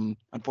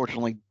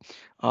unfortunately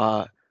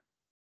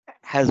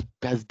has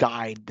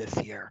died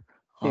this year.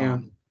 Yeah.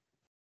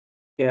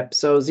 Yep.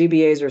 So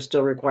ZBAs are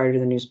still required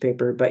in the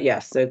newspaper, but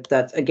yes,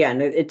 that's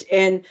again,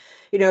 and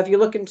if you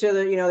look into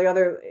the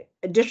other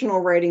additional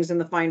writings in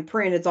the fine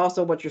print, it's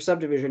also what your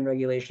subdivision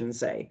regulations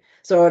say.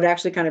 So it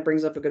actually kind of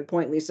brings up a good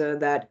point, Lisa,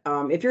 that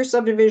if your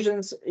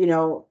subdivisions,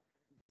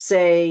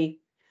 say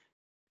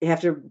you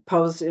have to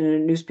post in a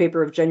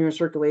newspaper of genuine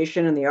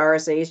circulation, and the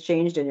RSAs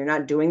changed, and you're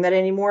not doing that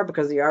anymore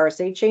because the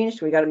RSA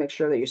changed. We got to make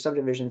sure that your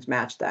subdivisions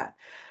match that.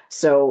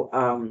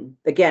 So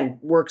again,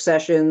 work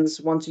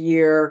sessions once a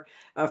year,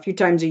 a few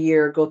times a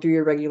year, go through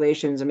your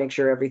regulations and make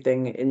sure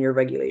everything in your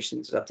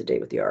regulations is up to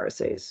date with the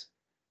RSAs.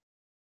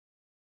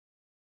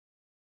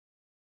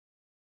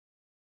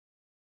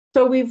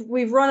 So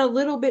we've run a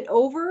little bit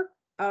over.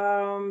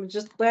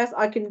 Just last,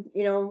 I can,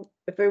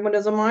 if everyone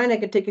doesn't mind, I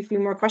could take a few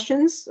more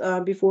questions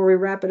before we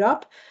wrap it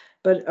up.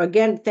 But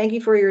again, thank you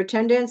for your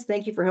attendance.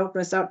 Thank you for helping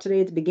us out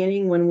today at the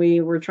beginning when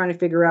we were trying to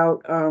figure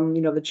out,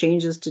 the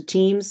changes to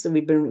teams. So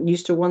we've been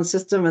used to one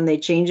system and they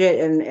change it,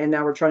 and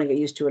now we're trying to get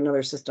used to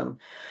another system.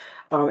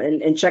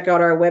 And check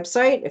out our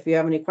website. If you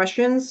have any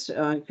questions,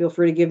 feel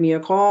free to give me a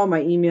call.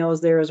 My email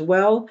is there as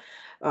well.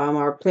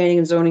 Our planning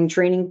and zoning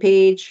training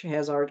page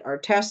has our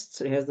tests.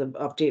 It has the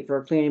update for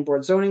our planning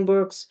board zoning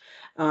books.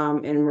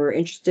 And we're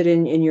interested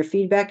in your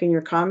feedback and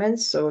your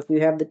comments. So if you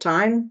have the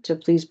time to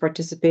please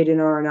participate in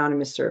our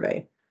anonymous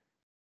survey.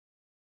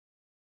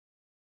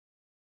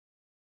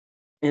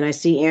 And I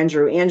see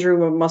Andrew.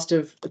 Andrew must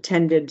have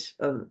attended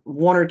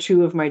one or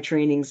two of my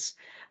trainings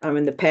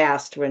in the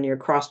past when you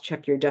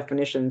cross-check your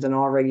definitions and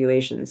all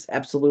regulations.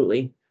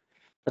 Absolutely.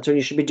 That's what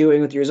you should be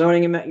doing with your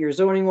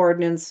zoning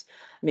ordinance.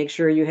 Make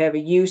sure you have a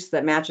use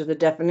that matches the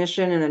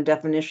definition and a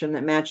definition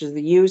that matches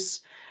the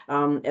use,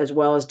 as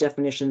well as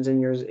definitions in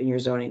your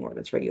zoning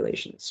ordinance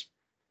regulations.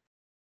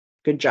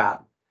 Good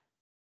job.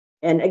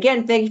 And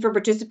again, thank you for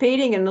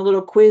participating in a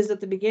little quiz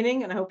at the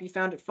beginning, and I hope you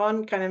found it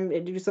fun, kind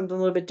of do something a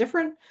little bit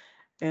different.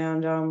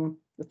 And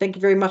thank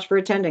you very much for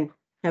attending.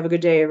 Have a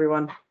good day,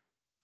 everyone.